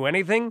 ticket to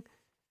anything?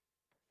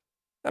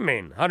 I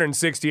mean,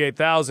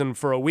 $168,000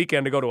 for a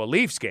weekend to go to a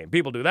Leafs game.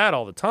 People do that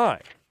all the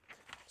time.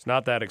 It's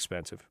not that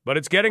expensive, but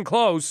it's getting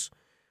close.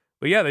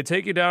 But yeah, they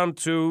take you down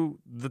to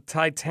the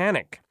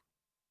Titanic.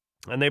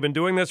 And they've been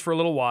doing this for a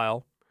little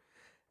while.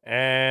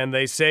 And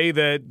they say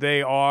that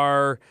they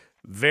are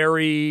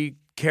very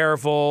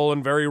careful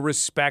and very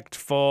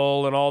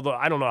respectful and all the,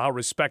 I don't know how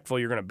respectful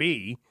you're going to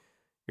be.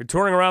 You're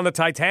touring around the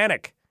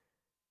Titanic.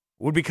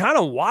 It would be kind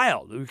of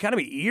wild. It would kind of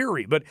be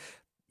eerie, but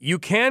you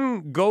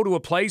can go to a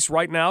place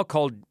right now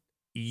called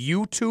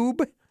YouTube,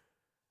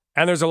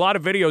 and there's a lot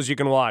of videos you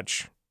can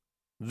watch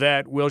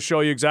that will show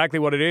you exactly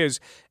what it is,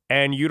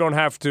 and you don't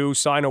have to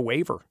sign a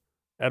waiver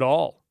at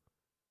all.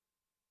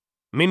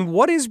 I mean,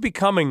 what is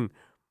becoming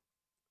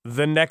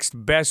the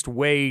next best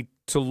way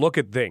to look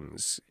at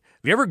things?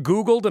 Have you ever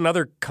Googled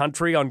another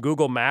country on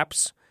Google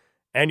Maps,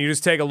 and you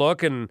just take a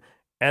look, and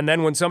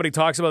then when somebody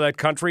talks about that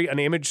country, an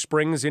image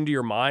springs into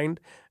your mind,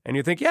 and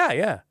you think,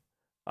 yeah,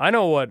 I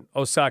know what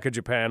Osaka,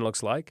 Japan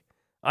looks like.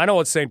 I know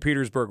what St.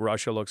 Petersburg,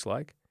 Russia looks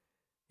like.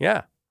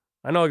 Yeah,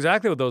 I know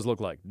exactly what those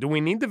look like. Do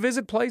we need to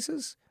visit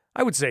places?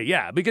 I would say,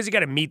 yeah, because you got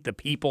to meet the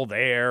people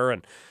there.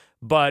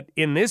 But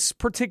in this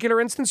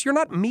particular instance, you're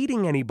not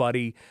meeting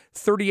anybody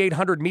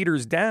 3,800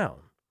 meters down.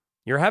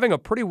 You're having a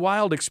pretty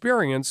wild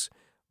experience,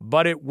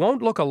 but it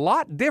won't look a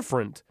lot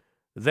different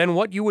than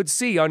what you would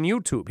see on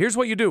YouTube. Here's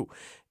what you do.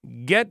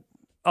 Get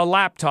a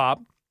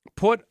laptop,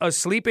 put a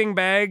sleeping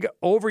bag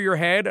over your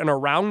head and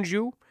around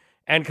you,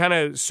 and kind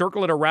of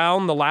circle it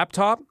around the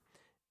laptop,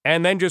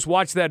 and then just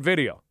watch that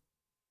video.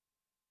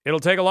 It'll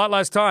take a lot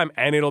less time,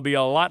 and it'll be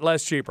a lot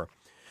less cheaper.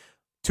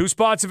 2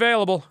 spots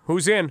available.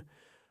 Who's in?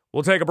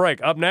 We'll take a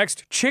break. Up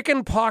next,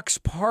 chicken pox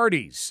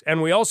parties.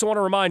 And we also want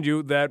to remind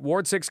you that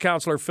Ward 6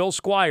 Councillor Phil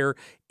Squire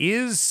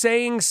is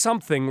saying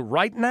something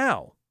right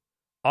now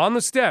on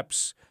the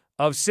steps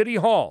of City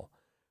Hall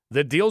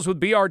that deals with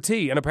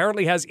BRT and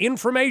apparently has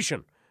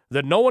information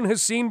that no one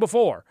has seen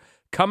before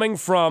coming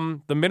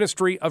from the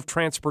Ministry of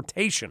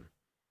Transportation.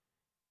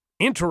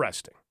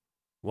 Interesting.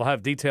 We'll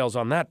have details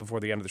on that before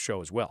the end of the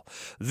show as well.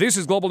 This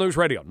is Global News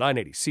Radio,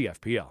 980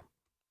 CFPL.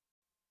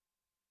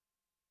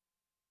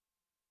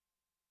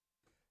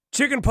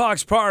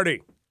 Chickenpox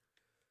party.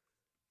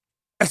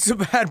 That's a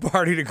bad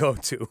party to go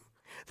to.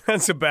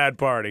 That's a bad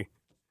party.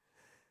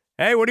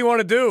 Hey, what do you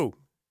want to do?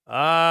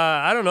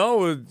 I don't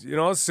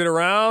know. Sit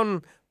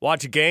around,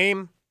 watch a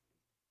game.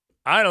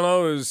 I don't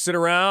know. Sit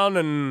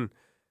around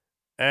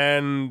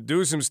and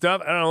do some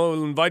stuff. I don't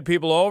know. Invite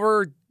people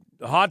over.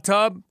 A hot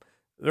tub.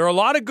 There are a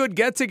lot of good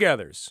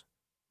get-togethers.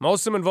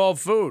 Most of them involve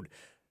food.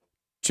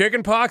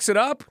 Chickenpox it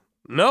up?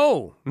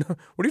 No.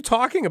 What are you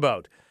talking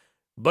about?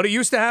 But it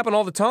used to happen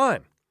all the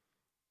time.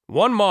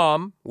 One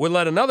mom would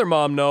let another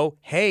mom know,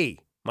 hey,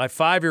 my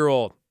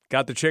 5-year-old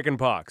got the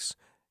chickenpox.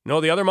 You know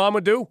what the other mom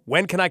would do?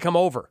 When can I come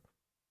over?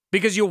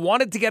 Because you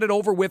wanted to get it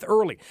over with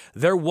early.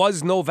 There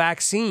was no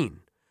vaccine.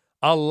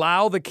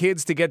 Allow the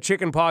kids to get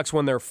chickenpox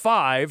when they're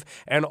 5,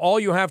 and all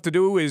you have to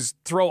do is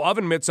throw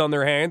oven mitts on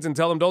their hands and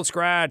tell them, don't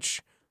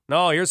scratch.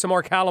 No, here's some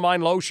more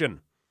calamine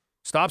lotion.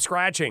 Stop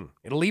scratching.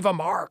 It'll leave a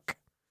mark.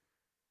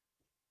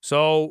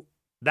 So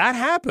that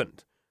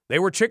happened. They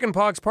were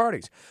chickenpox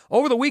parties.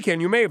 Over the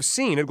weekend, you may have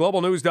seen at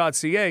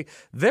globalnews.ca,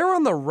 they're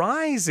on the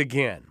rise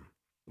again.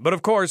 But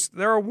of course,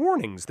 there are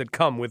warnings that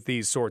come with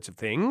these sorts of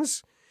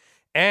things.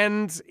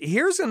 And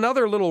here's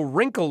another little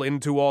wrinkle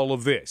into all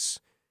of this.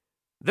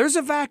 There's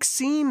a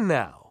vaccine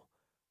now.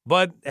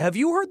 But have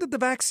you heard that the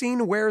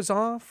vaccine wears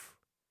off?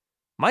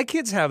 My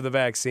kids have the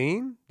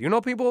vaccine. Do you know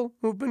people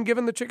who've been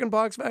given the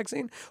chickenpox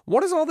vaccine?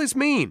 What does all this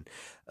mean?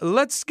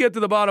 Let's get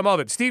to the bottom of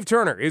it. Steve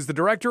Turner is the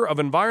Director of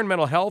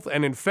Environmental Health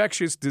and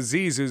Infectious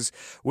Diseases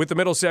with the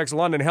Middlesex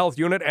London Health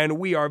Unit, and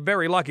we are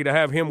very lucky to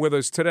have him with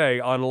us today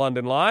on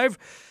London Live.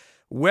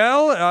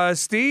 Well,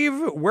 Steve,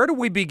 where do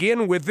we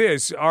begin with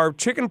this? Are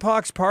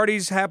chickenpox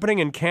parties happening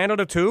in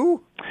Canada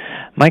too?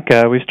 Mike,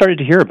 we've started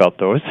to hear about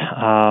those,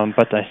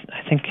 but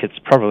I think it's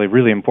probably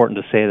really important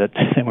to say that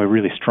we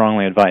really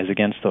strongly advise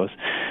against those.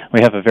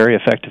 We have a very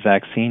effective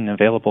vaccine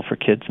available for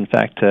kids. In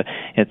fact,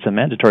 it's a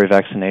mandatory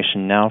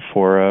vaccination now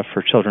for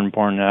children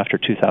born after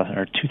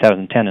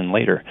 2010 and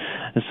later.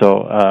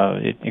 So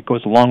it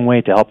goes a long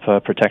way to help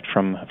protect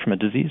from a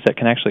disease that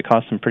can actually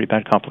cause some pretty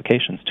bad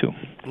complications too.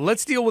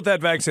 Let's deal with that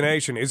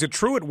vaccination. Is it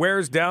true it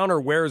wears down or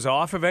wears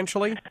off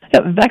eventually?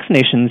 Yeah,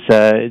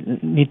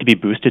 vaccinations need to be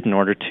boosted in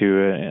order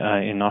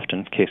to, in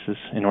often cases,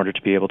 in order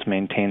to be able to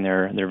maintain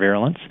their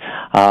virulence.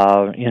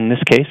 In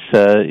this case,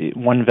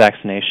 one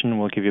vaccination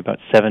will give you about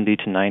 70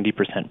 to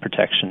 90%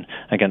 protection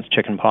against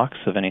chickenpox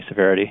of any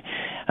severity.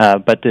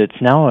 But it's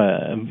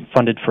now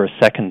funded for a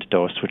second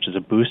dose, which is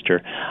a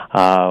booster,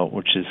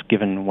 which is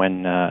given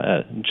when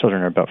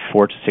children are about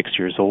 4 to 6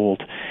 years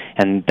old.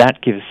 And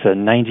that gives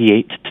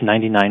 98 to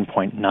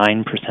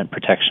 99.9%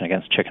 protection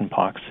against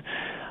chickenpox.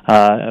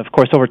 Of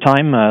course, over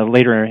time,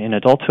 later in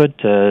adulthood,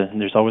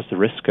 there's always the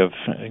risk of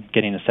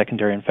getting a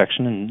secondary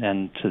infection,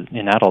 and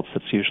in adults,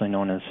 it's usually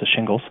known as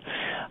shingles.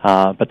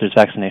 But there's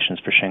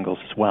vaccinations for shingles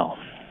as well.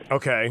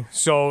 Okay,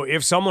 so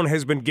if someone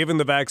has been given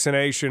the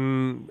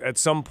vaccination at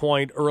some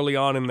point early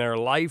on in their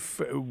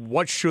life,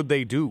 what should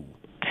they do?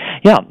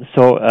 Yeah,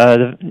 so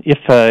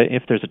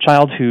if there's a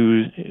child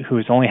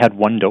who's only had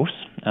one dose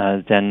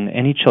then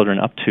any children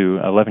up to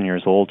 11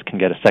 years old can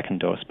get a second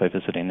dose by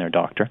visiting their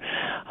doctor,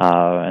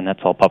 and that's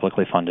all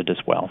publicly funded as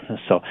well.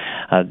 So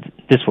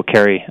this will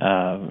carry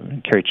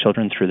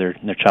children through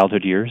their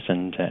childhood years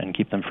and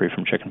keep them free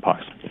from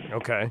chickenpox.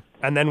 Okay.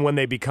 And then when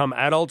they become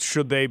adults,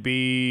 should they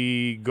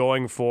be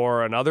going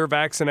for another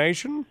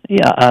vaccination?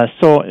 Yeah,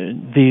 so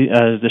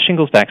the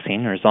shingles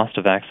vaccine, or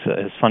Zostavax,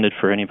 is funded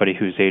for anybody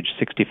who's aged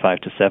 65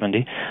 to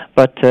 70,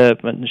 but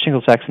the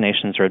shingles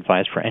vaccinations are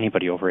advised for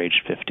anybody over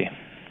age 50.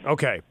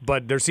 Okay,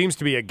 but there seems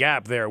to be a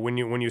gap there. When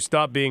you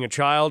stop being a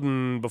child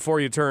and before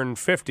you turn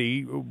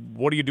 50,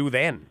 what do you do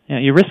then? Yeah,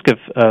 your risk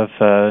of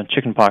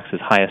chickenpox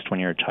is highest when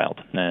you're a child.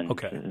 And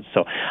okay.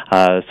 So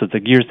the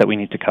years that we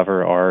need to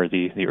cover are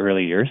the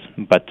early years,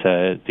 but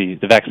the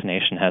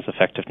vaccination has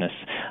effectiveness.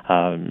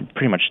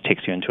 Pretty much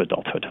takes you into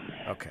adulthood.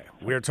 Okay.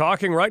 We're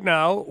talking right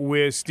now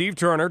with Steve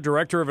Turner,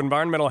 Director of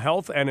Environmental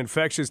Health and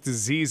Infectious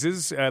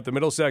Diseases at the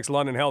Middlesex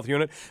London Health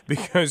Unit,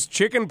 because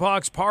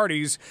chickenpox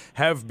parties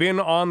have been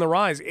on the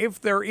rise. If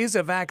there is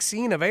a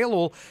vaccine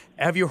available,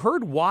 have you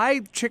heard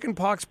why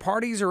chickenpox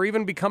parties are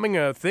even becoming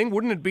a thing?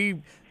 Wouldn't it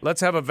be,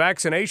 let's have a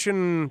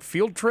vaccination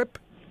field trip?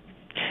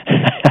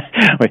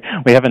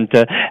 We haven't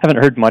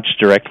heard much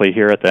directly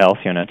here at the health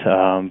unit,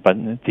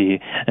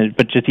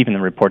 but just even the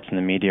reports in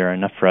the media are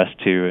enough for us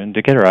to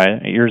get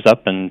our ears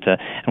up and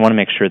want to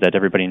make sure that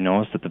everybody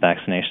knows that the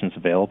vaccination is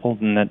available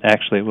and that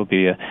actually it will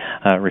be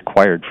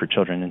required for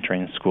children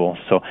entering school.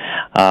 So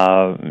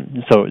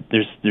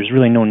there's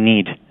really no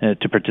need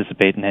to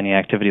participate in any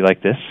activity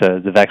like this.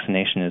 The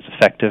vaccination is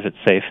effective, it's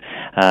safe,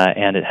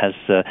 and it has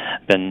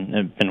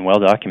been well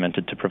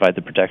documented to provide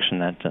the protection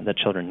that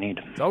children need.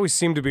 It always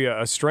seemed to be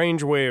a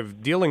strange way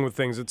of dealing with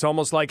things. It's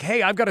almost like,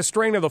 hey, I've got a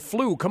strain of the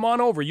flu. Come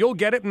on over. You'll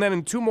get it, and then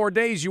in 2 more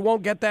days, you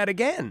won't get that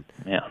again.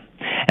 Yeah.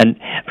 And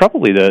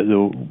probably the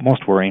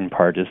most worrying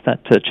part is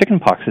that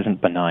chickenpox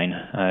isn't benign.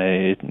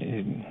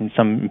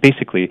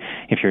 Basically,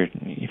 if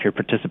you're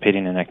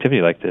participating in an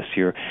activity like this,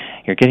 you're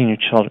getting your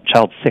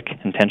child sick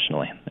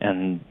intentionally,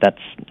 and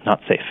that's not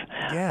safe.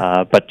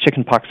 Yeah. But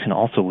chickenpox can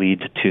also lead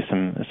to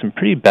some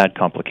pretty bad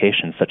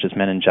complications, such as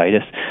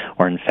meningitis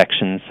or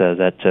infections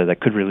that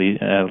could really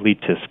lead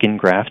to skin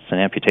grafts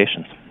and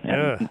amputations.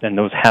 And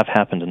those have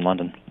happened in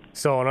London.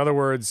 So, in other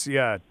words,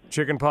 yeah,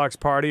 chickenpox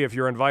party, if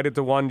you're invited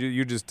to one,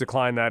 you just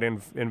decline that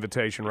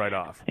invitation right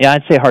off. Yeah,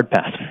 I'd say hard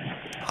pass.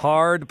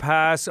 Hard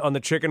pass on the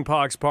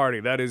chickenpox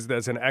party.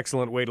 That's an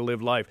excellent way to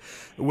live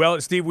life.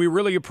 Well, Steve, we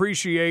really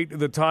appreciate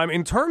the time.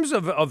 In terms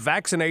of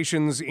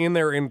vaccinations in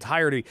their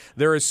entirety,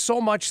 there is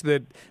so much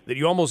that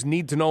you almost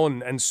need to know,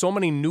 and so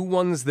many new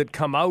ones that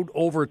come out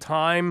over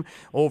time,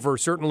 over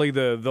certainly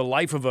the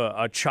life of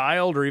a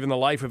child or even the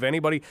life of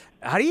anybody.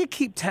 How do you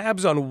keep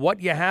tabs on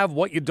what you have,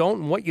 what you don't,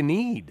 and what you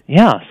need?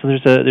 Yeah, so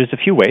there's a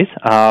few ways.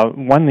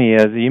 One,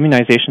 the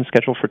immunization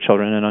schedule for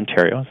children in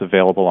Ontario is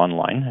available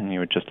online, and you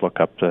would just look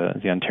up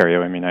the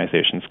Ontario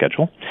immunization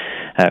schedule.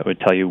 It would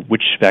tell you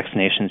which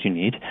vaccinations you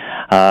need.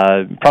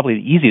 Probably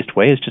the easiest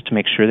way is just to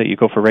make sure that you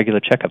go for regular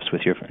checkups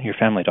with your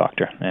family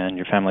doctor, and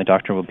your family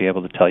doctor will be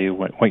able to tell you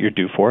what you're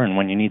due for and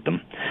when you need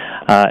them.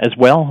 As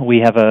well, we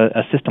have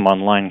a system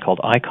online called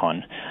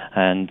ICON,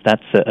 and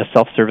that's a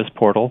self-service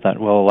portal that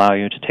will allow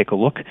you to take a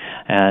look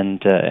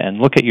and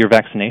look at your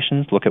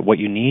vaccinations, look at what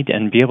you need,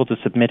 and be able to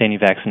submit any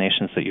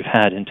vaccinations that you've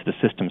had into the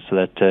system so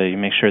that you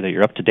make sure that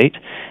you're up to date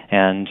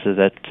and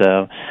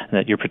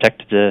that you're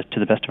protected to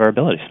the best of our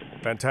abilities.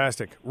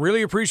 Fantastic.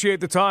 Really appreciate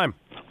the time.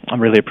 I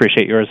really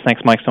appreciate yours.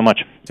 Thanks, Mike, so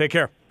much. Take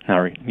care.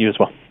 All right, you as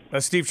well.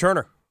 That's Steve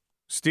Turner.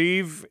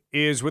 Steve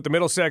is with the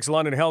Middlesex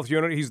London Health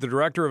Unit. He's the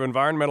Director of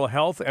Environmental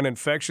Health and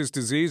Infectious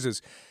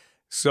Diseases.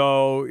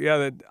 So,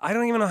 yeah, I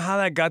don't even know how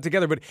that got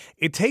together, but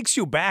it takes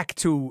you back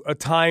to a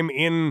time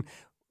in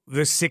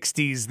the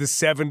 60s, the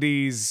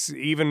 70s,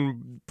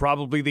 even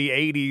probably the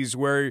 80s,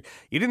 where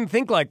you didn't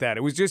think like that.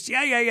 It was just,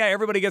 yeah,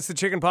 everybody gets the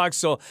chicken pox,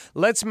 so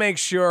let's make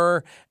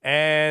sure,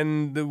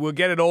 and we'll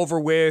get it over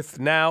with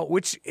now,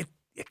 which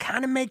it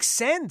kind of makes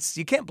sense.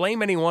 You can't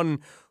blame anyone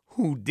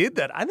who did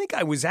that. I think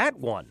I was at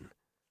one.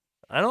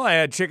 I know I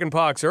had chicken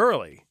pox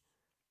early,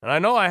 and I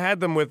know I had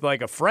them with,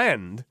 like, a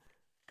friend.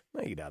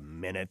 Wait a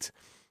minute.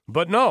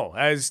 But no,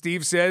 as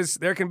Steve says,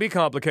 there can be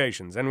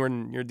complications. And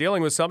when you're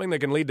dealing with something that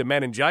can lead to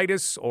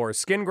meningitis or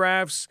skin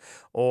grafts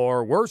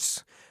or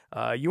worse,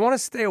 you want to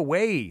stay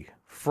away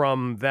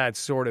from that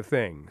sort of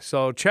thing.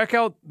 So check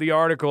out the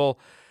article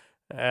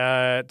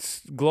at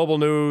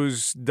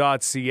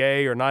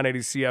globalnews.ca or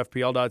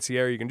 980cfpl.ca,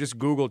 or you can just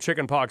Google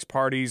chickenpox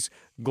parties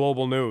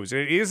global news.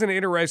 It is an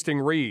interesting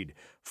read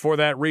for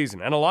that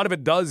reason. And a lot of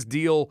it does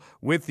deal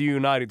with the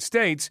United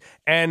States,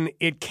 and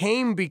it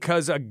came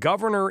because a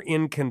governor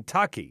in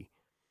Kentucky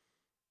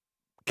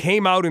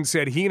came out and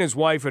said he and his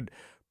wife had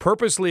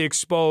purposely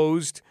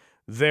exposed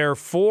their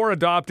 4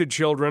 adopted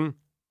children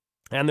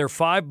and their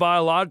 5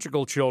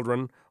 biological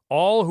children,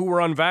 all who were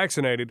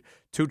unvaccinated,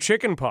 to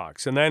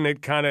chickenpox. And then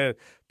it kind of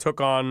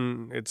took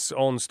on its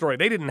own story.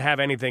 They didn't have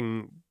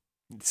anything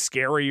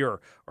scary or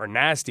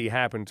nasty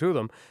happen to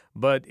them,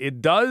 but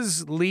it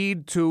does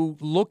lead to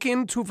look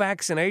into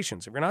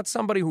vaccinations. If you're not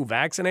somebody who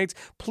vaccinates,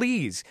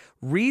 please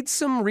read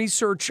some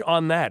research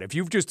on that. If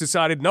you've just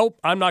decided, nope,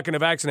 I'm not going to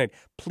vaccinate,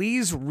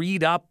 please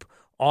read up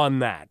on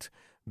that.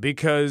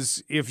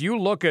 Because if you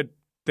look at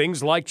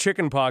things like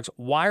chickenpox,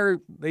 why are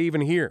they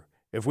even here?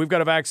 If we've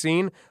got a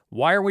vaccine,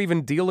 why are we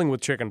even dealing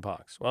with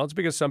chickenpox? Well, it's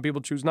because some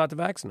people choose not to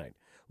vaccinate.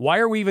 Why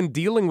are we even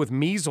dealing with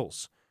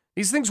measles?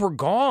 These things were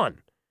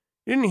gone.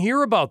 You didn't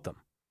hear about them.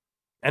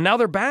 And now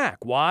they're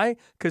back. Why?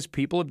 Because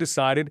people have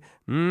decided,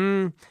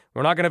 we're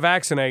not going to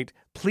vaccinate.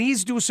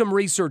 Please do some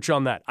research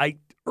on that. I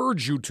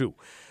urge you to.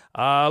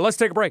 Let's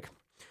take a break.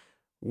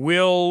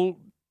 We'll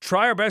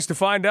try our best to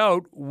find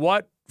out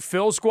what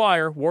Phil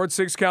Squire, Ward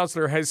 6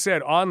 councillor, has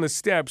said on the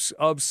steps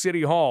of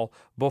City Hall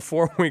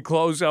before we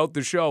close out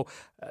the show.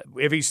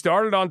 If he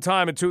started on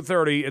time at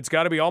 2:30, it's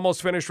got to be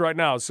almost finished right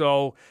now.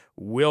 So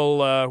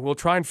we'll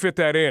try and fit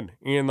that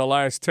in the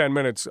last 10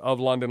 minutes of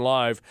London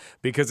Live,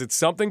 because it's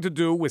something to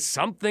do with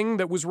something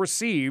that was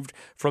received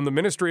from the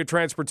Ministry of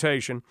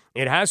Transportation.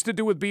 It has to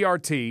do with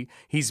BRT.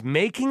 He's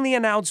making the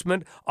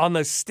announcement on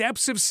the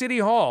steps of City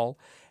Hall,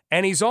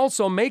 and he's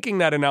also making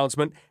that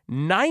announcement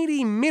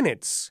 90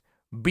 minutes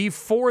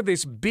before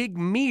this big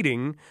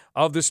meeting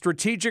of the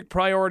Strategic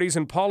Priorities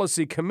and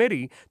Policy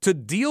Committee to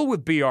deal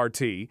with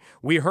BRT.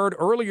 We heard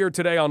earlier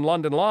today on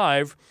London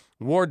Live,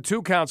 Ward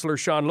 2 Councillor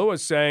Sean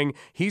Lewis saying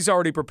he's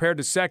already prepared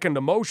to second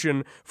a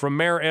motion from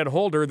Mayor Ed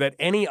Holder that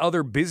any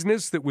other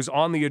business that was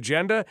on the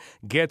agenda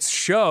gets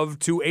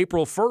shoved to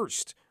April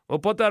 1st. We'll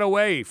put that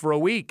away for a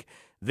week.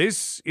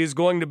 This is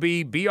going to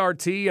be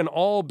BRT and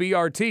all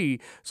BRT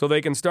so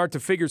they can start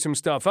to figure some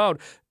stuff out.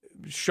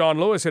 Sean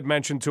Lewis had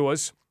mentioned to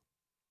us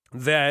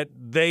that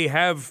they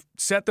have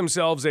set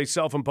themselves a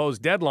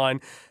self-imposed deadline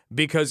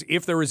because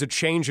if there is a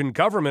change in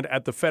government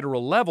at the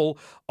federal level,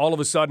 all of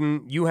a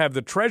sudden you have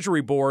the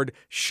Treasury Board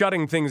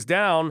shutting things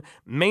down,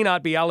 may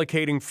not be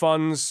allocating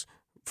funds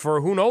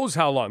for who knows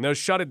how long. They'll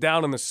shut it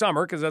down in the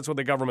summer because that's what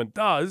the government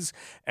does.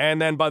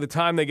 And then by the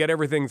time they get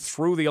everything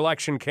through the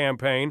election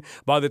campaign,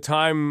 by the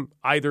time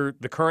either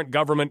the current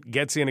government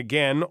gets in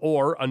again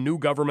or a new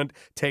government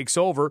takes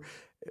over,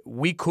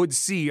 we could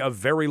see a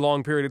very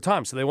long period of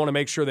time. So they want to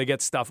make sure they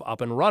get stuff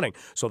up and running.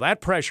 So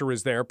that pressure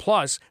is there.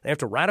 Plus, they have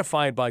to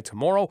ratify it by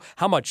tomorrow.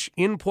 How much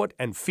input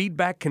and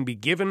feedback can be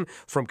given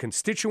from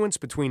constituents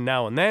between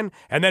now and then?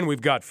 And then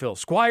we've got Phil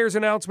Squire's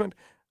announcement.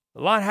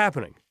 A lot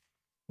happening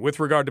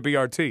with regard to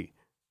BRT.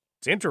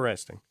 It's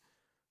interesting.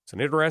 It's an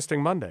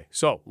interesting Monday.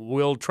 So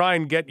we'll try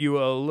and get you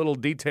a little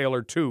detail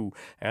or two,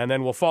 and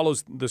then we'll follow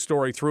the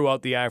story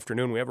throughout the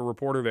afternoon. We have a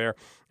reporter there,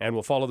 and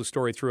we'll follow the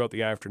story throughout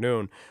the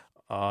afternoon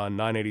on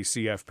 980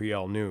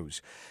 CFPL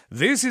News.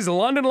 This is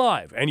London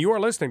Live, and you are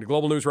listening to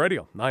Global News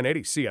Radio,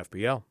 980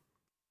 CFPL.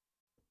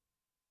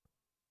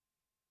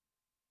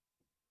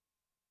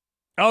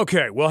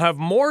 Okay, we'll have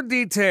more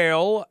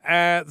detail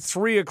at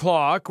 3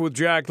 o'clock with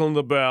Jacqueline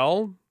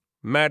LaBelle.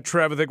 Matt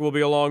Trevithick will be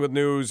along with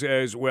news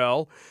as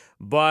well.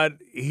 But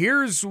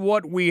here's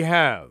what we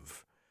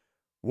have.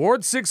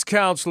 Ward 6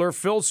 Councillor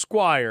Phil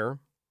Squire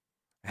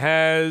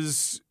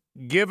has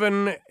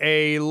given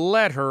a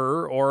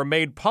letter or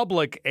made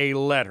public a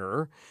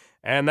letter,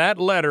 and that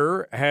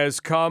letter has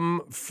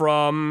come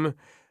from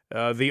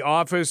the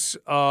office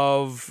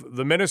of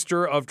the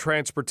Minister of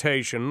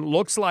Transportation,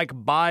 looks like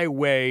by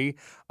way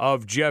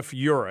of Jeff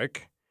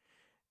Urich.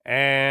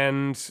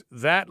 And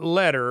that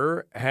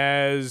letter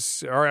has,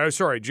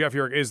 Jeff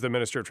Urich is the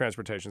Minister of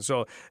Transportation.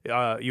 So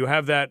you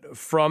have that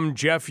from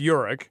Jeff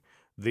Urich,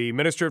 the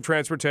Minister of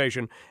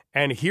Transportation,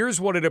 and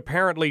here's what it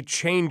apparently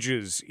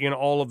changes in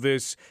all of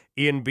this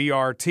in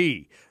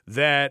BRT,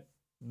 that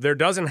there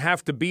doesn't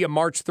have to be a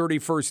March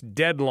 31st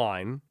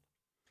deadline,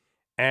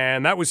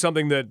 and that was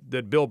something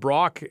that Bill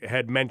Brock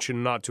had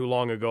mentioned not too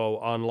long ago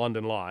on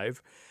London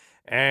Live,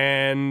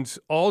 and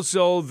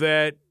also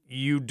that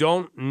you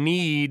don't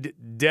need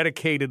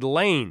dedicated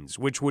lanes,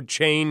 which would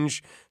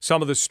change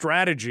some of the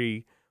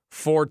strategy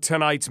for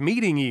tonight's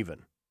meeting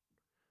even.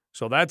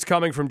 So that's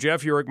coming from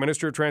Jeff Urich,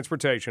 Minister of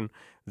Transportation,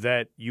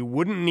 that you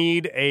wouldn't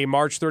need a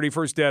March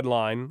 31st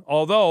deadline,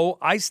 although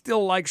I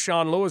still like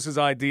Sean Lewis's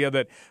idea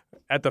that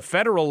at the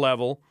federal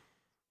level,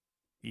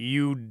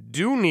 you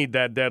do need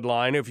that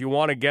deadline if you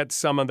want to get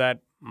some of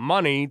that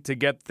money to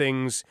get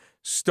things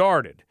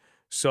started.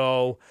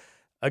 So,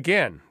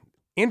 again,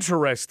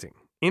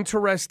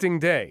 interesting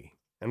day.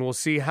 And we'll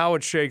see how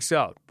it shakes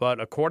out. But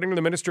according to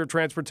the Minister of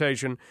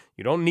Transportation,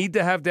 you don't need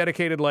to have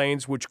dedicated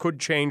lanes, which could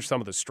change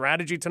some of the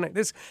strategy tonight.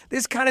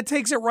 This kind of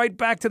takes it right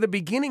back to the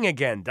beginning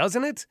again,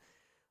 doesn't it?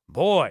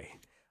 Boy,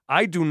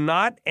 I do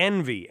not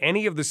envy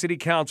any of the city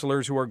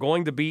councilors who are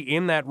going to be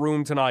in that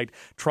room tonight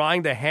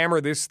trying to hammer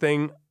this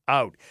thing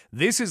out.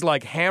 This is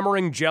like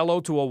hammering Jell-O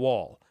to a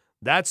wall.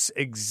 That's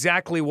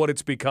exactly what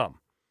it's become.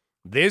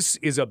 This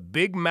is a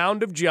big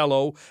mound of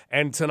Jell-O,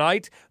 and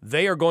tonight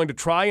they are going to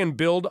try and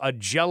build a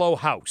Jell-O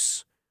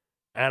house.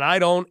 And I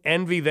don't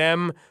envy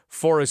them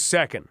for a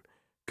second,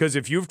 because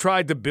if you've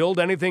tried to build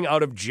anything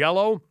out of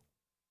Jell-O,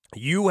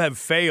 you have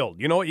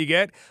failed. You know what you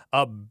get?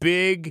 A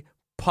big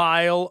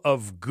pile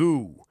of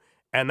goo.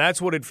 And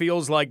that's what it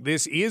feels like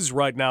this is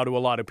right now to a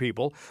lot of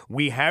people.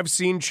 We have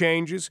seen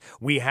changes.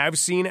 We have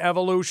seen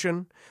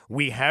evolution.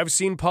 We have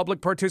seen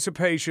public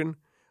participation.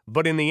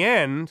 But in the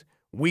end,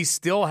 we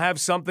still have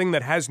something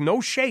that has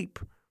no shape,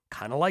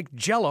 kind of like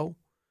Jell-O,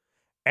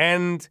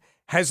 and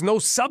has no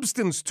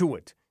substance to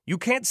it. You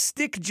can't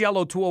stick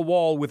Jell-O to a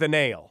wall with a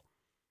nail.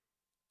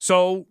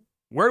 So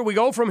where do we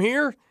go from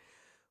here?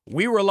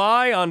 We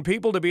rely on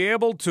people to be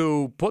able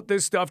to put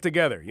this stuff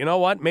together. You know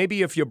what?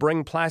 Maybe if you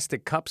bring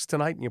plastic cups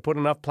tonight and you put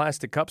enough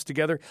plastic cups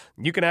together,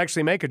 you can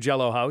actually make a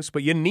Jell-O house,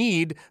 but you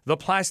need the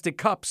plastic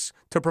cups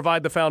to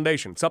provide the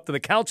foundation. It's up to the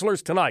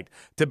councilors tonight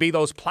to be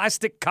those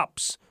plastic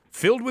cups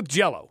filled with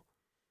Jell-O.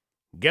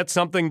 Get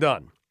something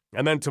done.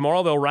 And then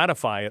tomorrow they'll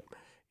ratify it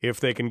if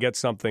they can get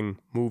something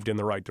moved in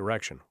the right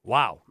direction.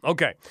 Wow.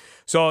 Okay.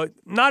 So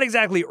not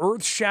exactly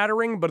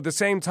earth-shattering, but at the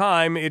same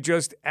time, it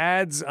just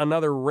adds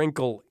another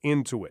wrinkle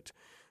into it.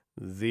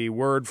 The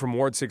word from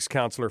Ward 6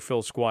 Councillor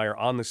Phil Squire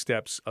on the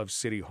steps of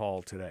City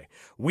Hall today.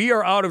 We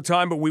are out of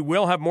time, but we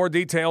will have more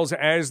details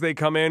as they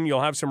come in.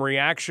 You'll have some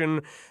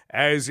reaction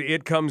as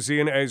it comes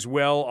in as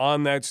well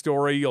on that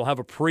story. You'll have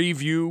a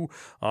preview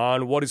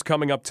on what is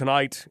coming up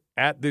tonight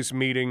at this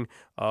meeting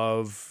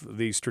of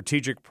the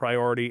Strategic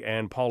Priority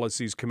and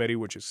Policies Committee,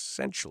 which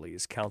essentially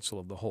is Council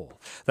of the Whole.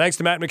 Thanks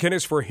to Matt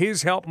McInnes for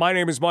his help. My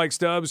name is Mike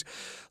Stubbs.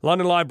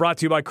 London Live brought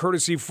to you by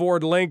Courtesy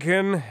Ford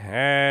Lincoln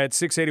at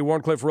 680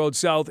 Warncliffe Road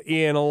South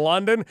in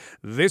London.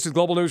 This is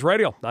Global News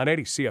Radio,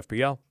 980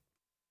 CFPL.